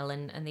being ill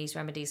and these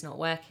remedies not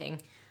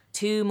working,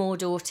 2 more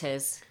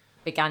daughters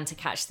began to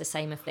catch the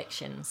same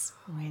afflictions.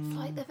 It's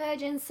like the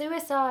Virgin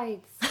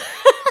Suicides.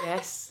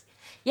 Yes.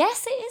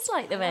 Yes, it is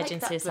like the I like Virgin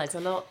that Suicides.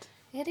 book a lot.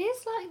 It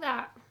is like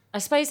that. I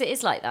suppose it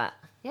is like that.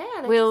 Yeah.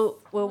 they We'll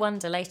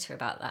wonder later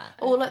about that.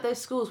 Or like those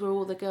schools where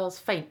all the girls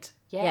faint.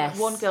 Yes.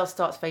 One girl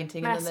starts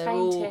fainting Mass and then they're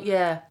all fainting.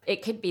 yeah.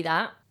 It could be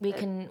that. We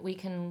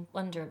can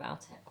wonder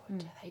about it.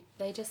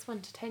 They just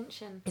want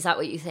attention. Is that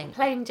what you think?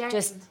 Plain Jane.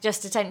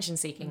 Just attention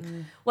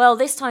seeking. Well,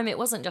 this time it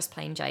wasn't just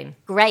plain Jane.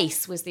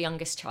 Grace was the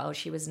youngest child.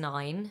 She was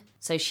 9.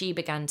 So she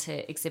began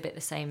to exhibit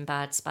the same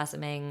bad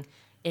spasming,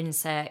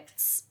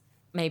 insects,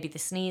 maybe the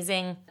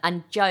sneezing.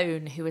 And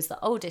Joan, who was the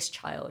oldest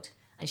child,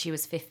 and she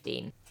was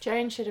 15.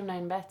 Joan should have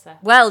known better.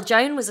 Well,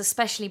 Joan was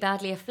especially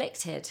badly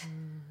afflicted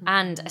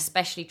and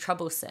especially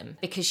troublesome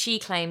because she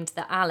claimed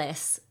that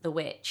Alice, the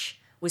witch,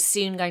 was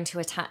soon going to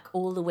attack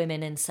all the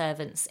women and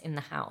servants in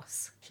the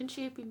house. Shouldn't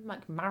she have been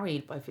like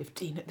married by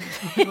 15 at this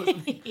point?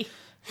 Wasn't she?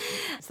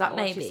 Is that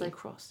why Maybe. she's so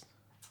cross?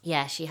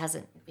 Yeah, she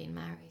hasn't been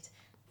married.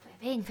 We're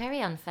being very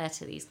unfair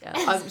to these girls.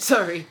 I'm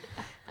sorry.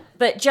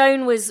 But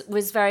Joan was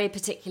very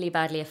particularly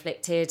badly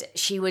afflicted.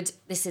 She would,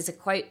 this is a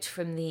quote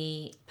from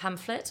the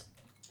pamphlet,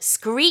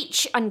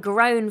 screech and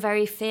groan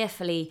very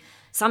fearfully.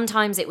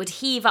 Sometimes it would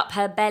heave up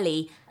her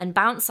belly and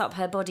bounce up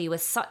her body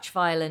with such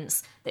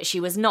violence that she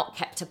was not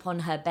kept upon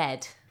her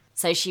bed.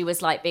 So she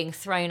was like being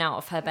thrown out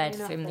of her bed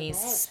Thrown off from the these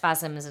bed.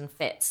 spasms and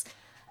fits.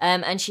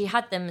 And she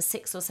had them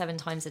 6 or 7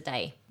 times a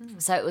day.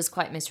 So it was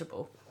quite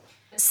miserable.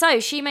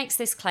 So she makes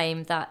this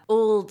claim that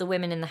all the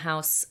women in the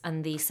house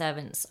and the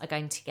servants are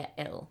going to get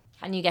ill.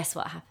 Can you guess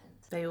what happened?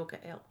 They all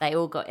get ill. They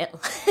all got ill.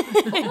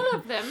 All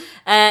of them.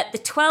 The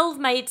 12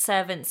 maid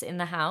servants in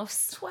the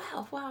house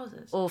 12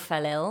 wowzers. all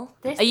fell ill.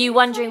 This Are you is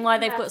wondering why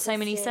something they've got that's so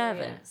many serious.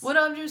 servants? Well,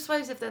 no, I'm just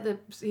suppose if they're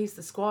he's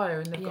the squire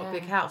and they've got a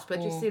big Yeah. house, but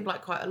it just seemed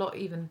like quite a lot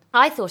even.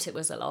 I thought it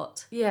was a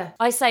lot. Yeah.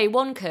 I say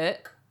 1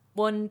 cook,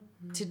 1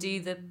 to do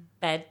the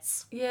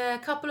beds. Yeah, a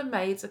couple of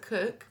maids, a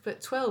cook,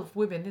 but 12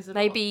 women is a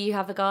Maybe lot. you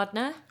have a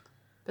gardener.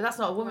 But that's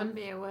not a Wouldn't woman.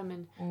 be a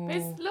woman.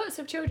 There's lots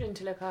of children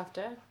to look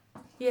after.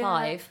 Yeah.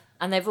 5.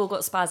 And they've all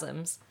got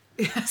spasms.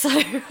 So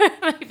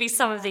maybe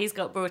some of these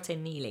got brought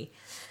in newly.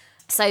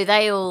 So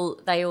they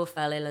all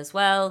fell ill as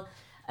well.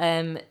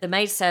 The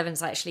maid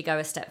servants actually go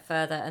a step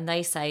further and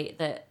they say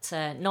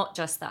that not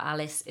just that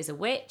Alice is a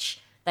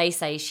witch, they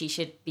say she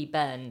should be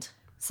burned.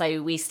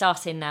 So we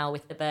start in now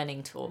with the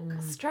burning talk.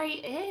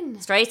 Straight in.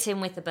 Straight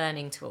in with the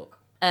burning talk.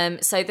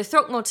 So the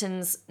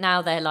Throckmortons,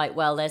 now they're like,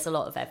 well, there's a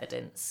lot of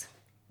evidence.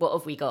 What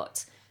have we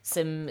got?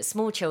 Some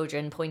small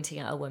children pointing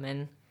at a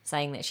woman,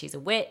 saying that she's a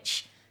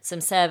witch.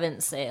 Some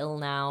servants are ill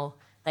now.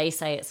 They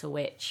say it's a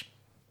witch.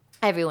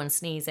 Everyone's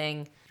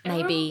sneezing.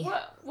 Maybe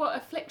What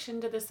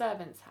affliction do the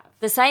servants have?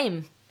 the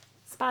same.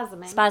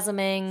 Spasming.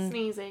 Spasming,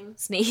 Sneezing.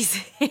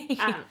 sneezing.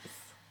 Ants.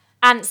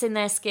 Ants in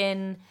their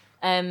skin,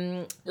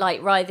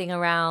 like writhing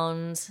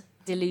around.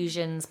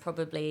 Delusions,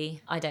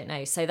 probably. I don't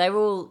know. So they're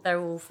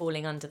all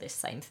falling under this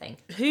same thing.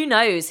 Who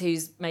knows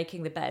who's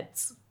making the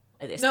beds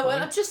at this No,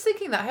 point. I'm just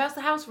thinking that. How's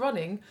the house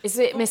running? Is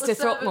it All the Mr.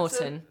 servants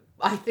Throckmorton?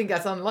 I think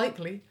that's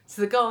unlikely. It's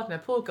the gardener.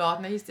 Poor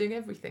gardener. He's doing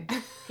everything.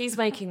 He's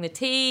making the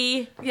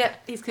tea, Yeah,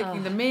 he's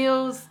cooking the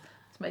meals.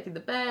 He's making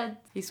the bed.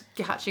 He's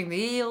hatching the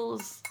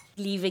eels.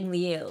 leaving the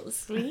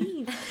eels.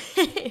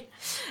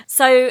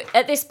 So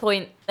at this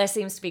point, there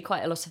seems to be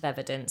quite a lot of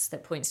evidence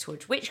that points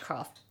towards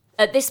witchcraft.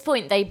 At this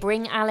point, they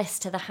bring Alice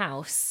to the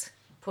house,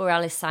 poor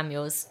Alice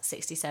Samuels,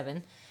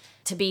 67,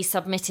 to be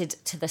submitted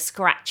to the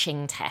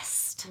scratching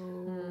test.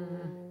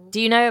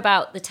 Do you know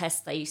about the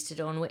test they used to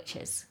do on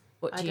witches?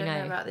 What do I you don't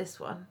know about this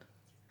one.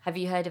 Have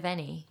you heard of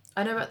any?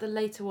 I know about the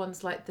later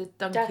ones, like the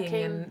dunking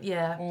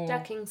and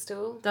Ducking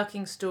stool.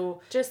 ducking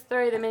stool. Just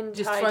throw them in.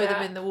 Just tied throw them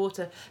up. in the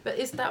water. But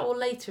is that all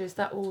later? Is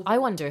that all? I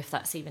wonder if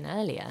that's even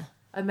earlier.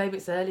 Oh, maybe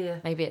it's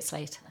earlier. Maybe it's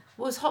later.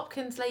 Was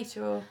Hopkins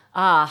later or?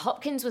 Ah,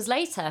 Hopkins was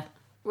later.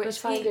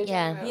 Witchfinder yeah.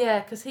 General. Yeah,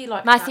 because he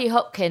liked Matthew that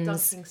Hopkins,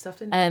 dunking stuff,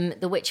 didn't he?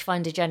 the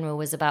Witchfinder General,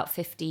 was about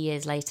 50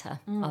 years later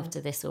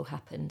after this all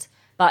happened,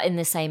 but in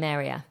the same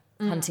area,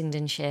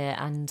 Huntingdonshire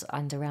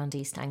and around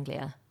East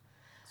Anglia.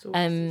 It's all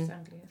East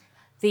Anglia.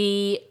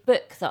 The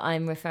book that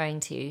I'm referring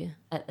to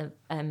at the,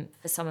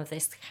 for some of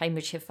this,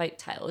 Cambridgeshire Folk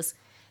Tales,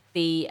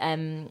 the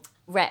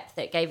rep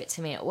that gave it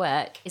to me at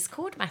work is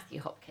called Matthew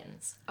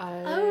Hopkins.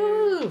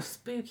 Oh,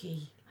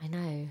 spooky. I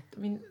know. I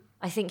mean,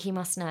 I think he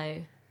must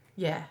know.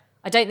 yeah.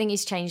 I don't think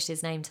he's changed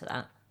his name to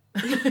that.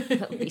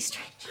 That would be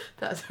strange.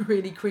 That's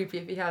really creepy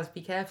if he has.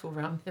 Be careful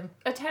around him.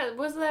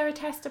 Was there a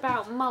test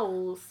about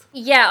moles?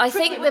 Yeah, I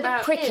think Pricking the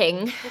about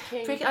pricking.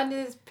 Prick under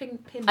his pin.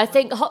 I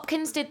think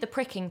Hopkins did the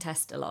pricking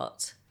test a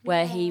lot,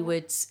 where he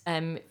would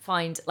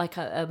find like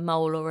a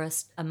mole or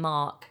a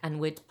mark and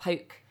would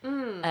poke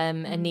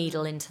a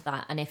needle into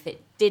that, and if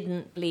it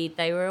didn't bleed,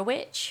 they were a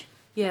witch.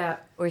 Yeah.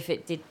 Or if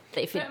it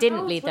But didn't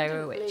moles bleed, they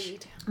were a wouldn't witch.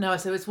 bleed. No,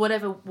 so it's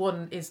whatever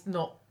one is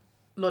not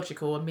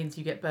logical and means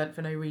you get burnt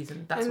for no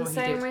reason. That's And what he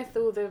same did. with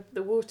all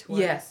the water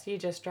ones. Yeah. You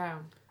just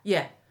drown.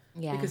 Yeah.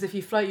 Yeah, Because if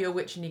you float, you're a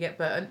witch and you get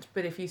burnt.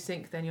 But if you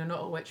sink, then you're not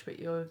a witch, but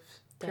you're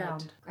Dead.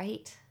 drowned.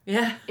 great.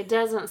 Yeah. It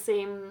doesn't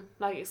seem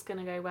like it's going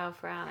to go well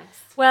for Alice.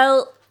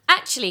 Well,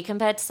 actually,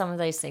 compared to some of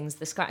those things,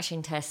 the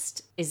scratching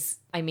test is,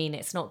 I mean,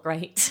 it's not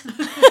great.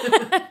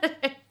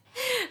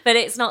 But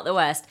it's not the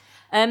worst.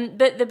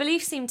 But the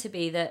belief seemed to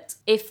be that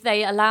if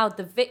they allowed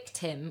the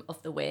victim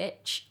of the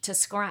witch to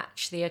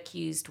scratch the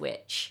accused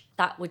witch,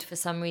 that would for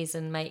some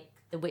reason make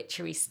the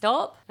witchery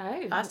stop.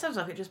 Oh. That sounds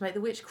like it just made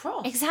the witch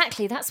cross.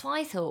 Exactly, that's what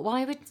I thought.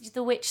 Why would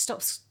the witch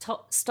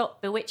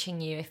stop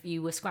bewitching you if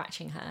you were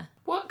scratching her?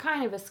 What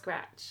kind of a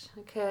scratch?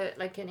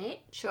 Like an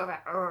itch or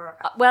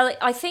a... Well,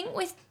 I think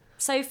with...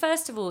 So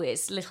first of all,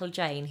 it's little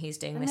Jane who's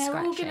doing And this they're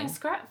all scratching. going to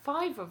scratch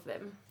 5 of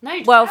them. No,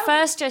 Well, 12.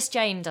 first just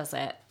Jane does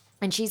it.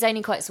 And she's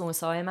only quite small,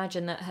 so I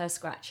imagine that her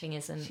scratching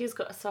isn't She's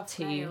got soft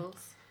Two.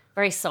 nails.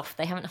 very soft.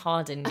 They haven't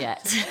hardened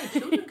yet.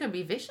 Children can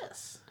be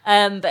vicious.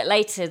 But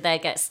later there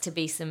gets to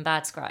be some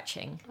bad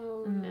scratching.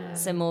 Oh, no.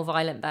 Some more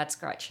violent bad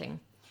scratching.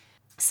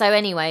 So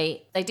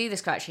anyway, they do the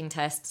scratching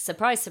test.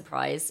 Surprise,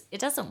 surprise, it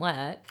doesn't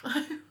work.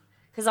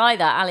 Because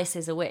either Alice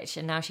is a witch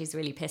and now she's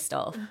really pissed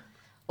off,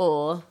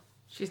 or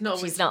She's not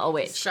a witch. She's not a she's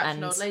witch, scratching and-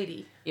 an old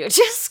lady. you're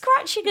just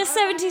scratching a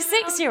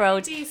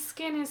 76-year-old. His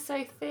skin is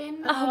so thin.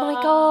 Oh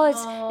my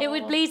God, it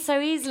would bleed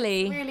so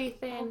easily. Really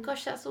thin. Oh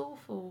gosh, that's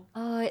awful.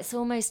 Oh, it's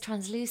almost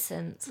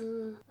translucent.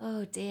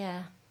 Oh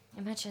dear.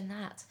 Imagine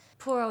that.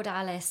 Poor old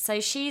Alice.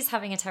 So she's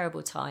having a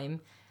terrible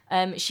time.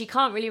 She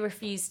can't really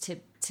refuse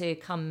to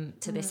come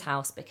to this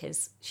house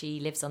because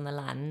she lives on the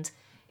land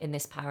in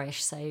this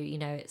parish. So, you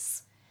know,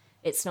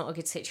 it's not a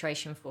good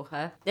situation for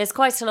her. There's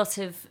quite a lot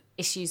of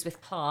issues with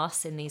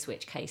class in these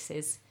witch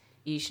cases,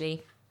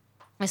 usually,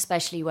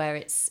 especially where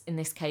it's, in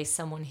this case,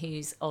 someone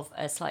who's of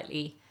a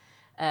slightly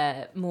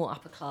more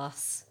upper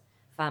class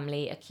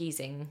family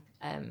accusing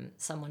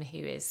someone who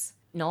is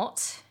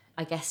not.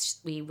 I guess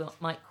we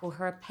might call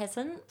her a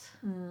peasant.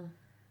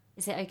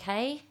 Is it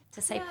okay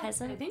to say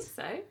peasant? I think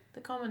so.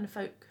 The common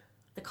folk.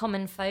 The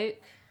common folk,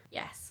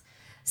 yes.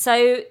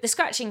 So the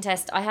scratching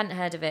test, I hadn't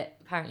heard of it.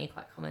 Apparently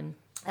quite common.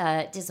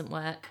 It doesn't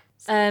work.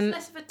 So it's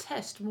less of a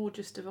test, more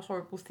just of a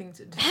horrible thing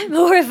to do.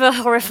 More of a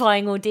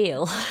horrifying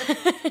ordeal.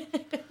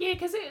 Yeah,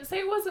 because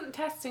it wasn't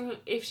testing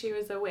if she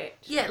was a witch.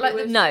 Yeah, like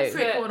the No.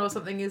 prick one or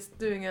something is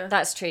doing a...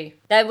 That's true.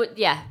 There would,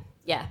 yeah.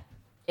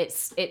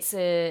 It's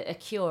a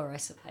cure, I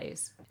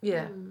suppose.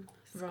 Yeah.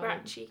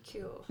 Scratchy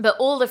cure. But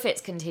all the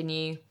fits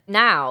continue.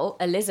 Now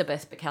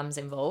Elizabeth becomes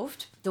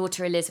involved.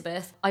 Daughter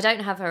Elizabeth. I don't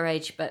have her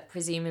age, but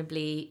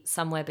presumably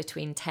somewhere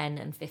between 10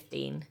 and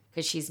 15,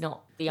 because she's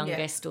not the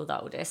youngest or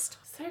the oldest.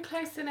 So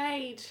close in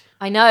age.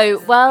 I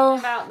know. Well,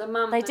 About the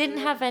mum. they and didn't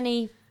the- have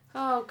any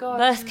Oh god.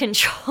 birth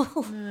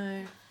control.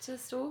 No.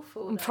 Just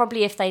awful. And though.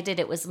 probably if they did,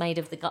 it was made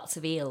of the guts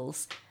of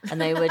eels, and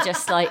they were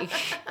just like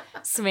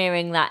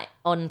smearing that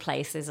on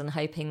places and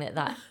hoping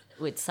that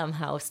would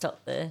somehow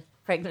stop the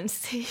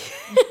pregnancy.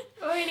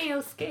 Or an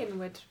eel skin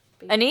would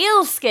be. An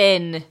eel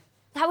skin!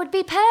 That would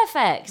be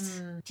perfect.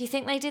 Do you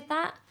think they did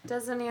that?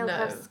 Does an eel No.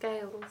 have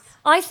scales?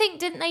 I think,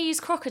 didn't they use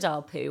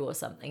crocodile poo or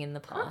something in the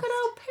past?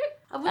 Crocodile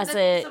poo. Wouldn't as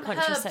there a be some herbs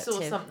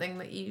contraceptive. or something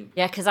that you...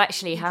 Yeah, because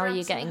actually, how are drank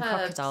you some getting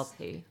herbs. crocodile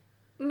poo?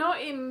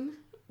 Not in.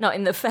 Not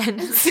in the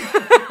fence. No.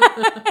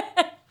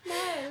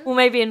 Well,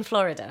 maybe in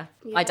Florida.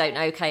 I Yeah. don't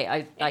know,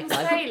 Kate. In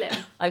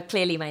Salem. I've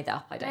clearly made that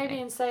up. I don't Maybe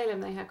know. in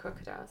Salem they had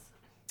crocodiles.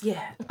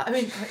 Yeah, I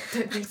mean, I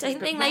don't think, so, I don't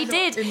but think maybe they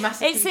not did. in It's in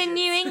Massachusetts.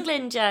 New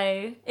England,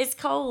 Joe. It's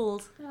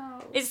cold.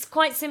 Oh. It's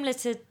quite similar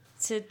to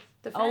The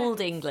old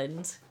fens.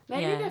 England.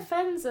 Maybe Yeah. the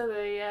fens are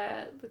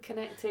the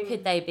connecting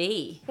Could they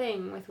be?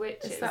 thing with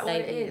witches. Is that what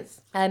it Maybe.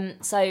 is?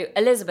 So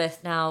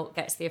Elizabeth now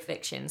gets the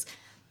afflictions.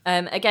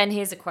 Again,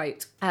 here's a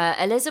quote.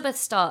 Elizabeth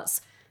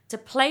starts to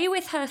play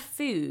with her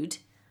food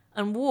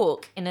and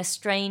walk in a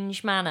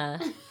strange manner.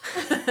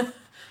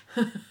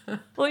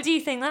 What do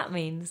you think that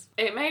means?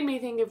 It made me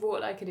think of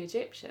Walk Like an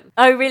Egyptian.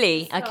 Oh,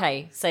 really? Stop.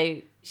 Okay,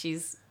 so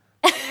she's...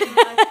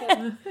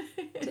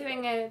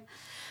 Doing a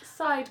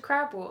side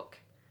crab walk.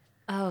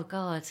 Oh,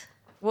 God.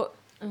 What?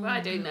 Well,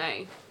 I don't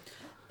know.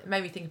 It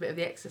made me think a bit of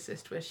The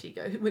Exorcist, where she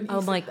goes when you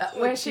Oh said my- that,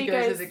 Where when she she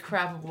goes goes as a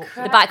crab walk.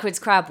 The backwards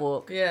crab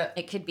walk. Yeah,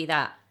 It could be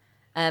that.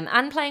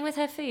 And playing with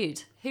her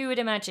food. Who would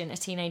imagine a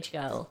teenage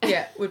girl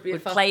yeah, would be a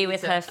would fun play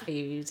with eater. her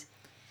food?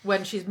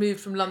 When she's moved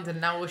from London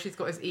now, all she's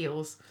got is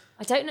eels.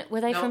 I don't know. Were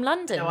they No, from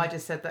London? No, I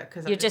just said that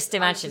because You're just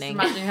imagining.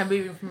 imagining her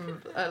moving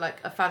from like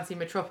a fancy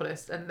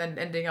metropolis and then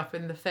ending up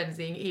in the fens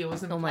eating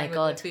eels and Oh my playing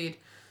God. with their food.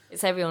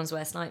 It's everyone's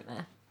worst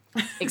nightmare.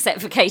 Except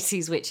for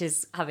Katie's, which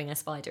is having a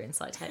spider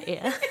inside her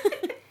ear.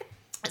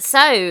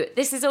 So,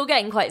 this is all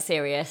getting quite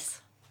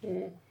serious.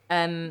 The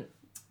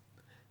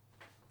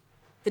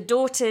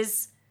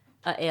daughters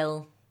are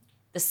ill.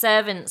 The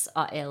servants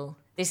are ill.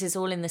 This is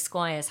all in the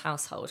squire's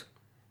household.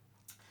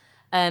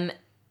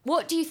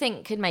 What do you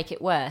think could make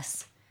it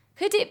worse?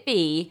 Could it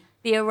be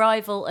the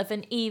arrival of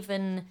an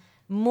even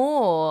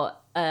more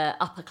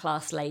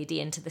upper-class lady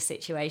into the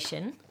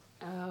situation?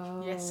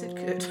 Oh. Yes, it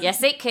could.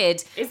 Yes, it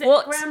could. Is it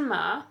What?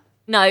 grandma?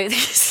 No,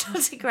 it's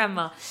not a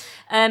grandma.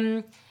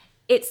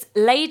 It's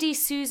Lady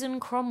Susan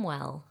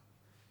Cromwell.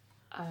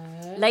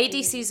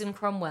 Lady Susan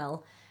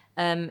Cromwell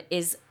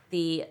is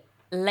the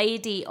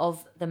lady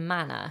of the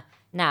manor.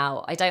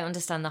 Now, I don't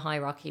understand the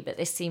hierarchy, but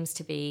this seems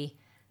to be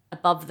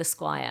above the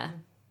squire.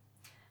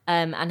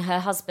 And her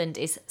husband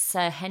is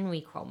Sir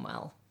Henry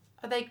Cromwell.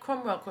 Are they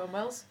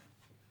Cromwells?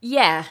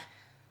 Yeah,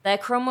 they're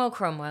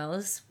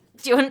Cromwells.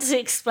 Do you want to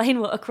explain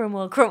what a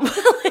Cromwell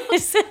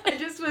is? I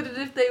just wondered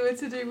if they were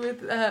to do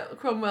with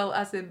Cromwell,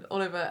 as in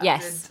Oliver,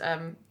 Yes. as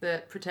in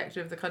the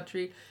protector of the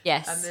country,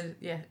 Yes. and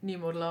the New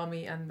Model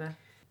Army, and the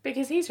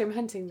Because he's from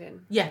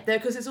Huntingdon.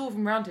 because it's all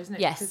from around here, isn't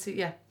it? Yes. 'Cause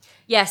yeah.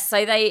 Yes,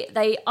 so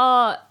they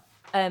are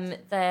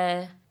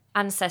they're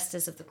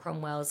ancestors of the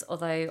Cromwells,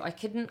 although I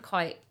couldn't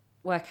quite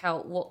work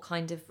out what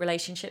kind of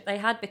relationship they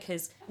had,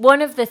 because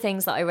one of the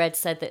things that I read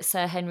said that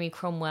Sir Henry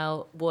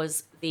Cromwell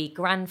was the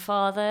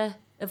grandfather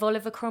of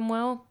Oliver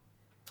Cromwell,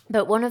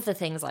 but one of the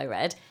things I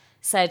read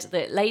said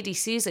that Lady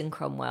Susan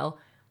Cromwell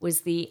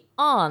was the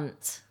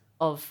aunt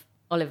of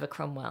Oliver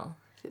Cromwell.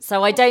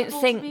 So I don't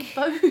Possible to be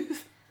think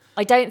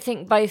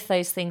both. both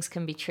those things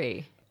can be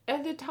true.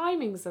 Are the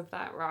timings of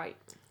that right?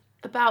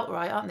 About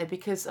right, aren't they?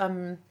 Because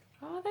Are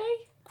they?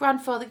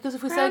 grandfather. Because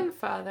if we say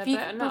Grandfather, if you-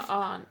 but not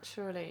aunt,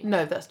 surely.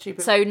 no, that's true.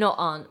 But So not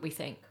aunt, we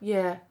think.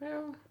 yeah,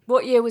 Well,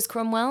 What year was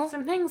Cromwell?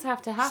 some things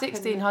have to happen.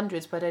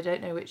 1600s, but I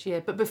don't know which year.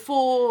 But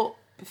before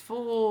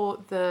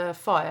the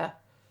fire,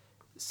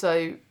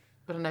 so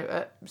I don't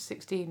know,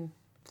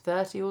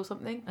 1630 or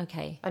something.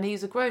 Okay. And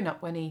he's a grown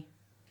up when he.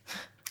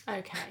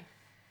 Okay.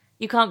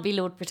 You can't be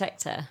Lord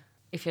Protector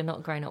if you're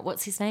not grown up.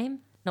 What's his name?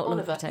 Not Lord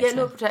Oliver. Protector. Yeah,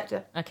 Lord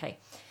Protector. Okay.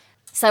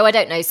 So I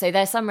don't know. So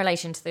there's some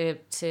relation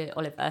to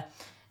Oliver.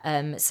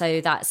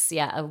 So that's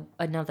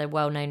another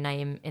well-known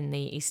name in the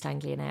East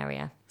Anglian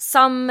area.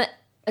 Some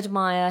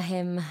admire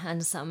him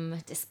and some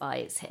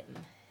despise him.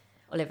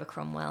 Oliver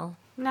Cromwell.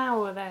 Now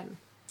or then?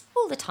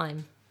 All the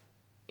time.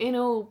 In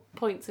all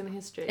points in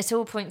history. At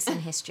all points in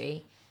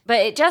history.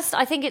 But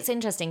I think it's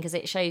interesting because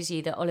it shows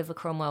you that Oliver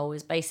Cromwell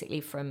was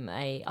basically from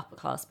a upper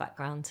class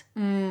background.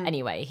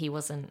 Anyway, he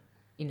wasn't,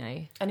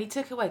 And he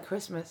took away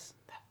Christmas.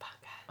 That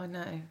bugger. I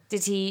know.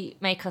 Did he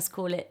make us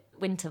call it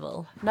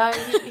Winterval? No,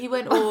 he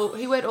went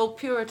all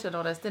Puritan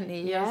on us, didn't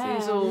he? yeah. He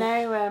was all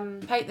No.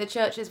 paint the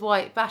churches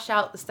white, bash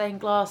out the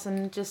stained glass,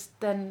 and just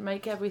then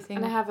make everything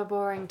And have a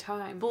boring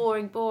time.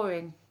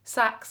 boring.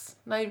 Sacks,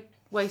 no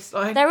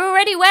waistline. They're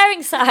already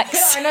wearing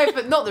sacks. I know,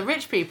 but not the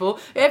rich people.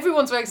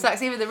 Everyone's wearing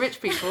sacks, even the rich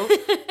people.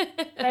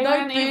 They No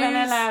weren't even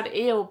booze. allowed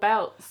eel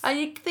belts. And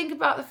you think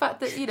about the fact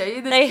that,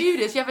 in the They-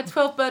 Tudors, you have a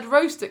 12-bird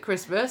roast at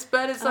Christmas,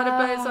 bird inside a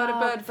bird inside a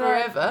bird bird,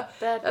 forever.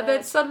 bird, And then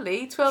bird.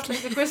 suddenly, 12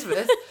 days of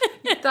Christmas,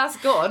 that's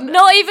gone.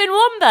 Not even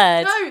one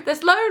bird. No,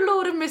 there's no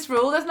Lord and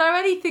Misrule, there's no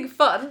anything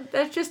fun.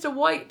 There's just a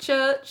white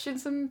church and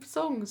some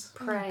songs.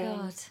 Praying.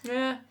 God.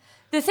 Yeah.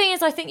 The thing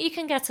is, I think you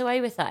can get away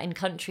with that in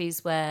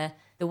countries where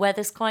the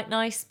weather's quite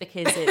nice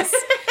because it's,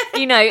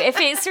 if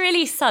it's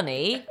really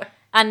sunny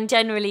and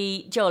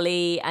generally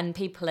jolly and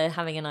people are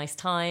having a nice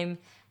time,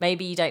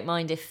 maybe you don't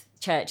mind if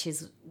church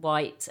is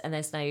white and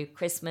there's no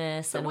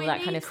Christmas and all we that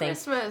kind need of thing.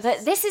 Christmas.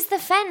 But this is the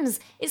Fens.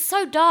 It's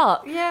so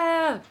dark.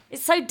 Yeah.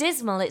 It's so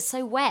dismal. It's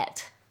so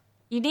wet.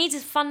 You need a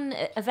fun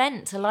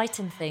event to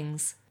lighten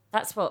things.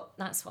 That's what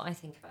I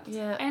think about.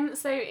 Yeah. And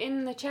so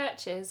in the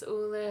churches,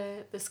 all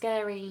the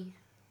scary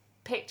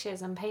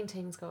pictures and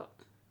paintings got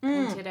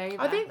painted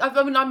over.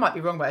 I mean, I might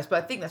be wrong about this,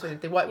 but I think that's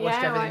what they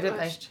whitewashed everything, didn't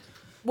they?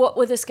 What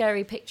were the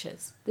scary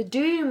pictures? The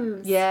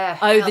dooms. Yeah.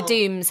 Oh, the hell.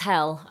 Dooms,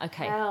 hell.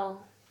 Okay.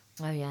 Hell.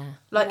 Oh, yeah.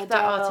 Like the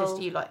that devil.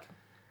 artist you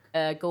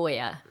like.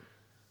 Goya.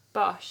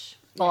 Bosch.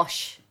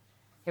 Bosch.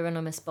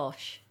 Hieronymus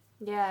Bosch.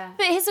 Yeah.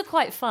 But his are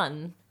quite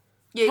fun.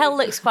 Yeah. Hell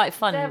looks quite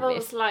fun.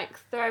 Devil's like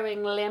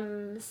throwing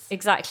limbs.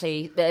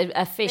 Exactly.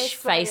 A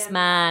fish-faced This way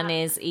man and that.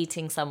 is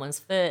eating someone's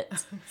foot.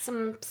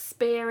 Some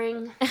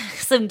spearing.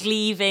 Some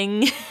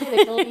gleaving.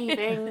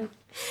 Leaving.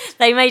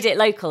 They made it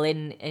local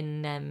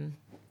in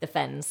the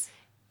Fens.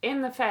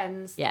 In the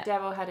Fens, Yeah. the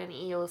devil had an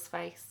eel's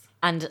face.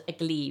 And a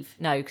gleave.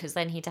 No, because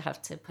then he'd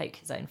have to poke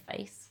his own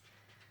face.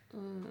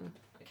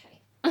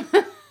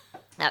 Okay.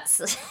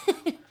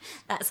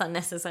 That's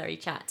unnecessary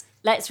chat.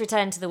 Let's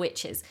return to the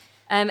witches.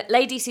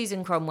 Lady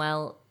Susan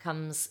Cromwell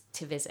comes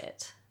to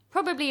visit.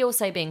 Probably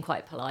also being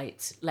quite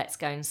polite. Let's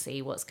go and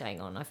see what's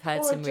going on. I've heard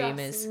Or some just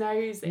rumours.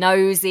 Nosy.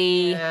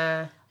 Nosy.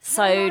 Yeah.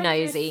 So Her life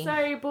nosy. is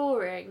so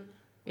boring.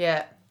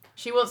 Yeah.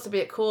 She wants to be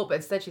at court, but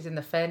instead she's in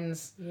the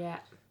Fens. Yeah.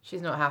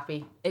 She's not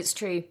happy. It's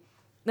true.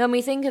 When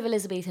we think of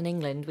Elizabethan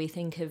England, we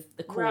think of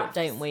the court, Ruffs.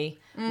 don't we?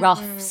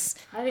 Ruffs.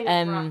 I think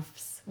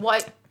ruffs.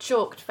 White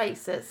chalked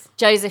faces.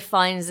 Joseph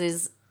Fiennes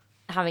is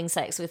having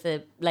sex with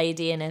a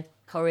lady in a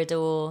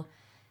corridor,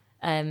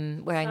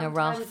 wearing a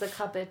ruff. Sometimes a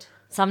cupboard.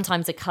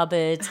 Sometimes a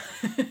cupboard.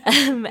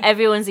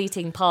 Everyone's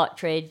eating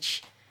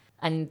partridge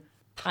and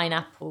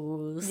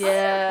pineapples.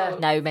 Yeah.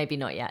 No, maybe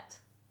not yet.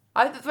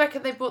 I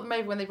reckon they brought them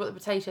over when they brought the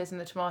potatoes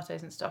and the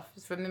tomatoes and stuff.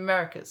 It's from the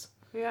Americas.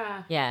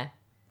 Yeah. Yeah.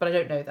 But I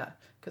don't know that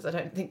because I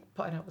don't think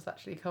pineapples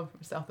actually come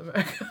from South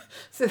America.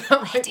 So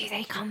that Where do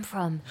they come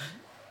from?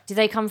 Do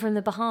they come from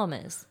the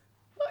Bahamas?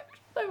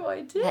 no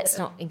idea. Let's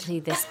not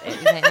include this bit.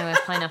 We don't know where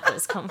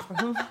pineapples come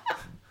from.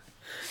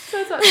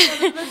 Sounds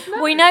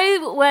like We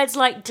know words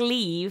like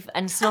glebe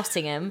and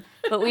Snottingham,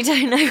 but we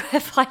don't know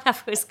where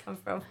pineapples come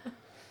from.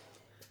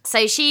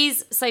 So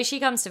she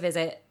comes to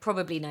visit,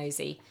 probably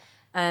nosy.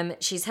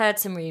 She's heard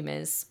some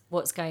rumours.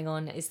 What's going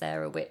on? Is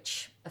there a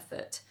witch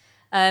afoot?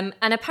 And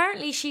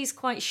apparently she's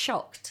quite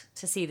shocked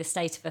to see the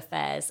state of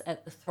affairs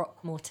at the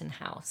Throckmorton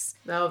house.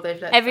 No,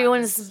 they've let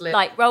Everyone's that slip.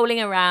 like rolling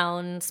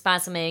around,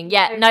 spasming.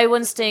 Yeah, no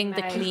one's doing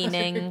the No.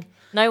 cleaning.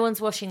 No one's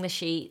washing the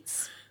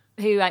sheets.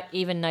 Who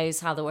even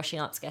knows how the washing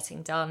up's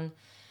getting done?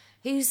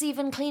 Who's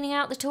even cleaning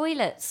out the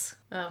toilets?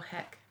 Oh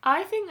heck.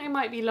 I think they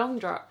might be long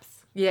drops.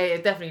 Yeah,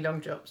 definitely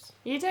long drops.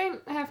 You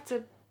don't have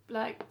to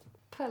like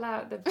pull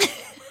out the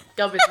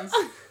Gubbins.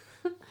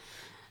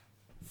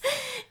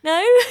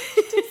 No?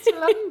 just a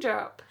long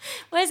drop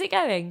Where's it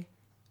going?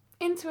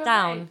 into a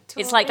Down. moat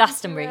It's or like into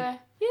Glastonbury. Yeah,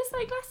 it's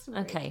like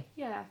Glastonbury. Okay.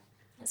 Yeah.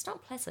 It's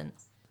not pleasant.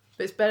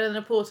 But it's better than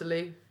a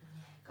Portaloo.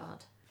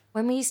 God.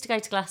 When we used to go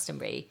to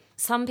Glastonbury,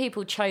 some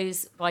people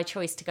chose by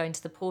choice to go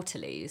into the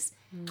Portaloos,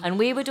 and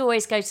we would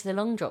always go to the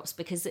long drops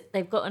because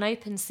they've got an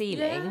open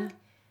ceiling,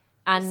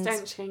 and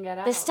Stench can get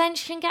out. the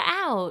stench can get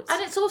out.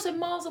 And it's also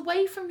miles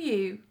away from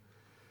you.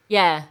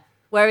 Yeah.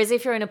 Whereas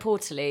if you're in a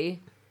Portaloo,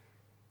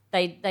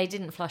 they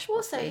didn't flush.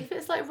 Also, properly. if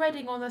it's like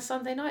Reading on a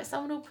Sunday night,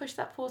 someone will push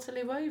that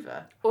Portaloo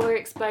over. Or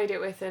explode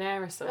it with an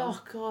aerosol.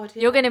 Oh God.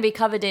 Yeah. You're going to be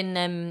covered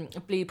in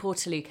blue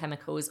Portaloo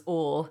chemicals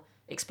or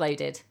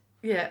exploded,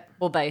 Yeah.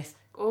 or both.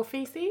 Or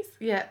feces.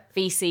 Yeah.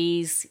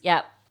 Feces,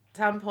 yep.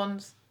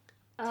 Tampons.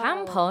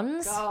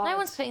 Tampons? God. No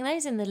one's putting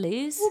those in the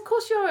loos. Well, of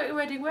course you're at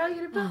Reading. Where are you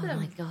going to put Oh them?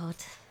 my God.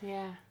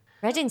 Yeah.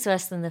 Reading's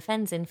worse than the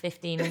Fens in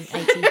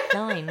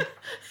 1589.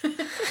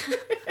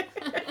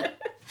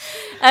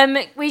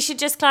 We should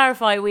just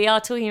clarify, we are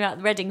talking about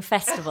the Reading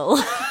Festival,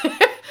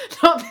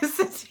 Not the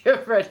city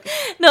of Reading.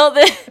 not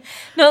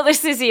the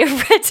city of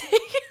Reading.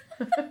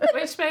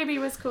 Which maybe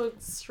was called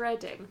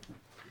shredding.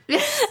 They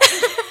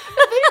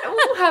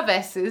all have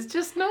S's,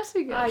 just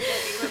Nottingham. I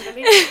don't even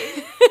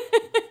believe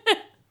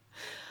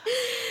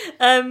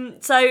you.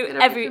 So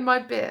Every my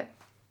beer.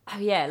 oh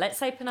yeah,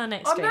 let's open our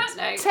next On drinks.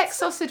 that note, Tex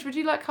sausage. Would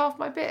you like half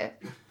my beer?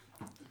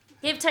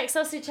 Give Tex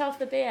Sausage half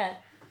the beer.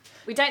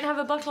 We don't have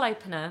a bottle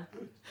opener.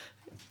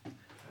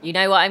 You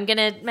know what I'm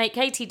gonna make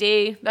Katie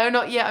do? No,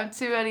 not yet. I'm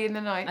too early in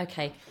the night.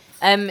 Okay.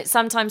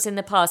 Sometimes in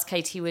the past,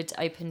 Katie would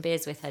open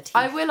beers with her teeth.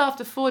 I will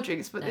after 4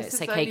 drinks, but No, this it's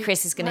is okay. only-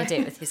 Chris is going to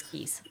do it with his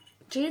keys.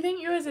 do you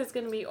think yours is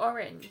going to be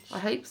orange? I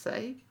hope so.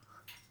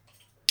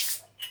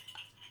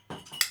 I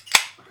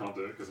can't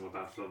do it because of my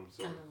bad thumb.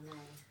 So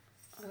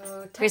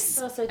Oh, Chris,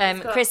 Texas has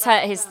got Chris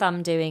that hurt his thumb.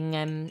 thumb doing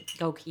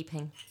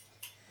goalkeeping.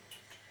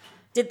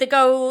 Did the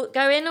goal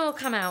go in or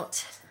come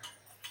out?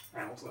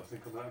 out, I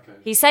think, on that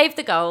occasion. He saved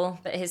the goal,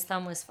 but his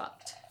thumb was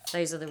fucked.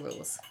 Those are the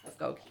rules of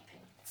goalkeeping.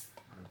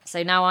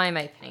 So now I'm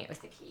opening it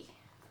with the key.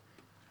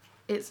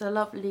 It's a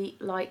lovely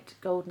light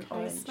golden Can I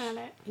orange. smell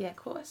it? Yeah, of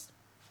course.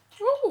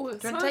 Oh,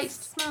 it Do you want smells, to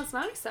taste? smells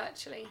nice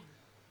actually.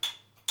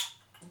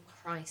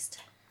 Christ.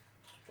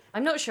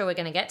 I'm not sure we're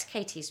going to get to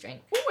Katie's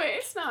drink, Oh,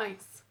 it's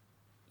nice.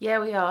 Yeah,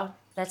 we are.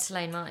 let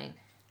alone mine.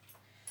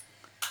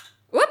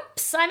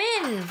 Whoops, I'm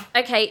in.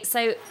 Okay,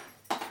 so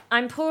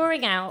I'm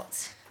pouring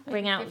out.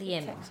 Bring out the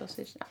imp.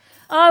 Sausage.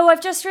 Oh,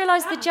 I've just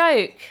realised the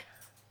joke.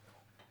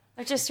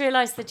 The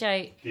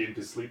imp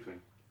is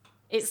sleeping.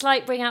 It's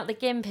like Bring Out the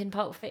Gimp in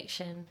Pulp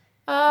Fiction.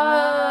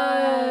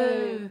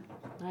 Oh.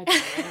 I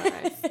didn't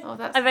realise. Oh,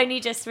 that's I've only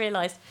just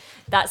realised.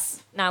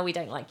 Now we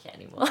don't like it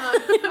anymore.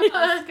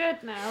 That's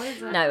good now,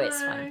 isn't it? No,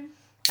 it's fine.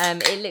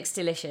 It looks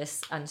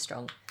delicious and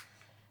strong.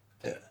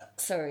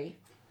 Sorry.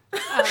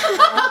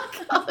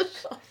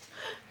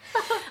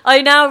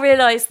 I now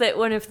realise that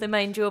one of the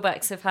main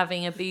drawbacks of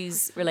having a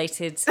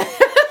booze-related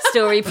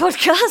story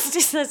podcast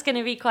is there's going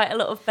to be quite a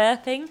lot of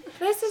burping.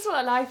 This is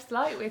what life's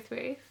like with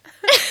Ruth.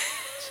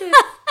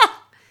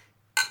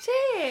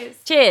 Cheers.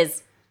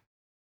 Cheers.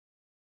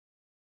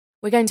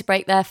 We're going to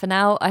break there for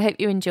now. I hope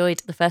you enjoyed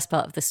the first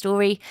part of the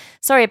story.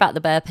 Sorry about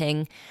the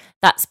burping.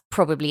 That's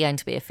probably going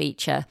to be a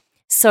feature.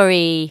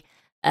 Sorry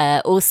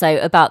also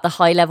about the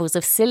high levels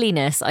of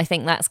silliness. I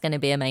think that's going to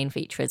be a main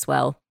feature as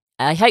well.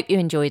 I hope you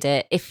enjoyed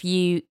it. If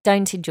you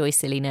don't enjoy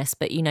silliness,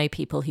 but you know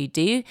people who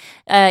do,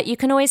 you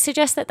can always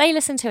suggest that they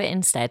listen to it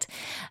instead.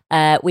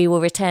 We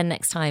will return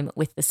next time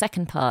with the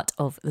second part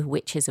of The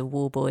Witches of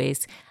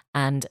Warboys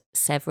and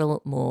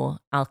several more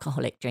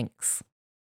alcoholic drinks.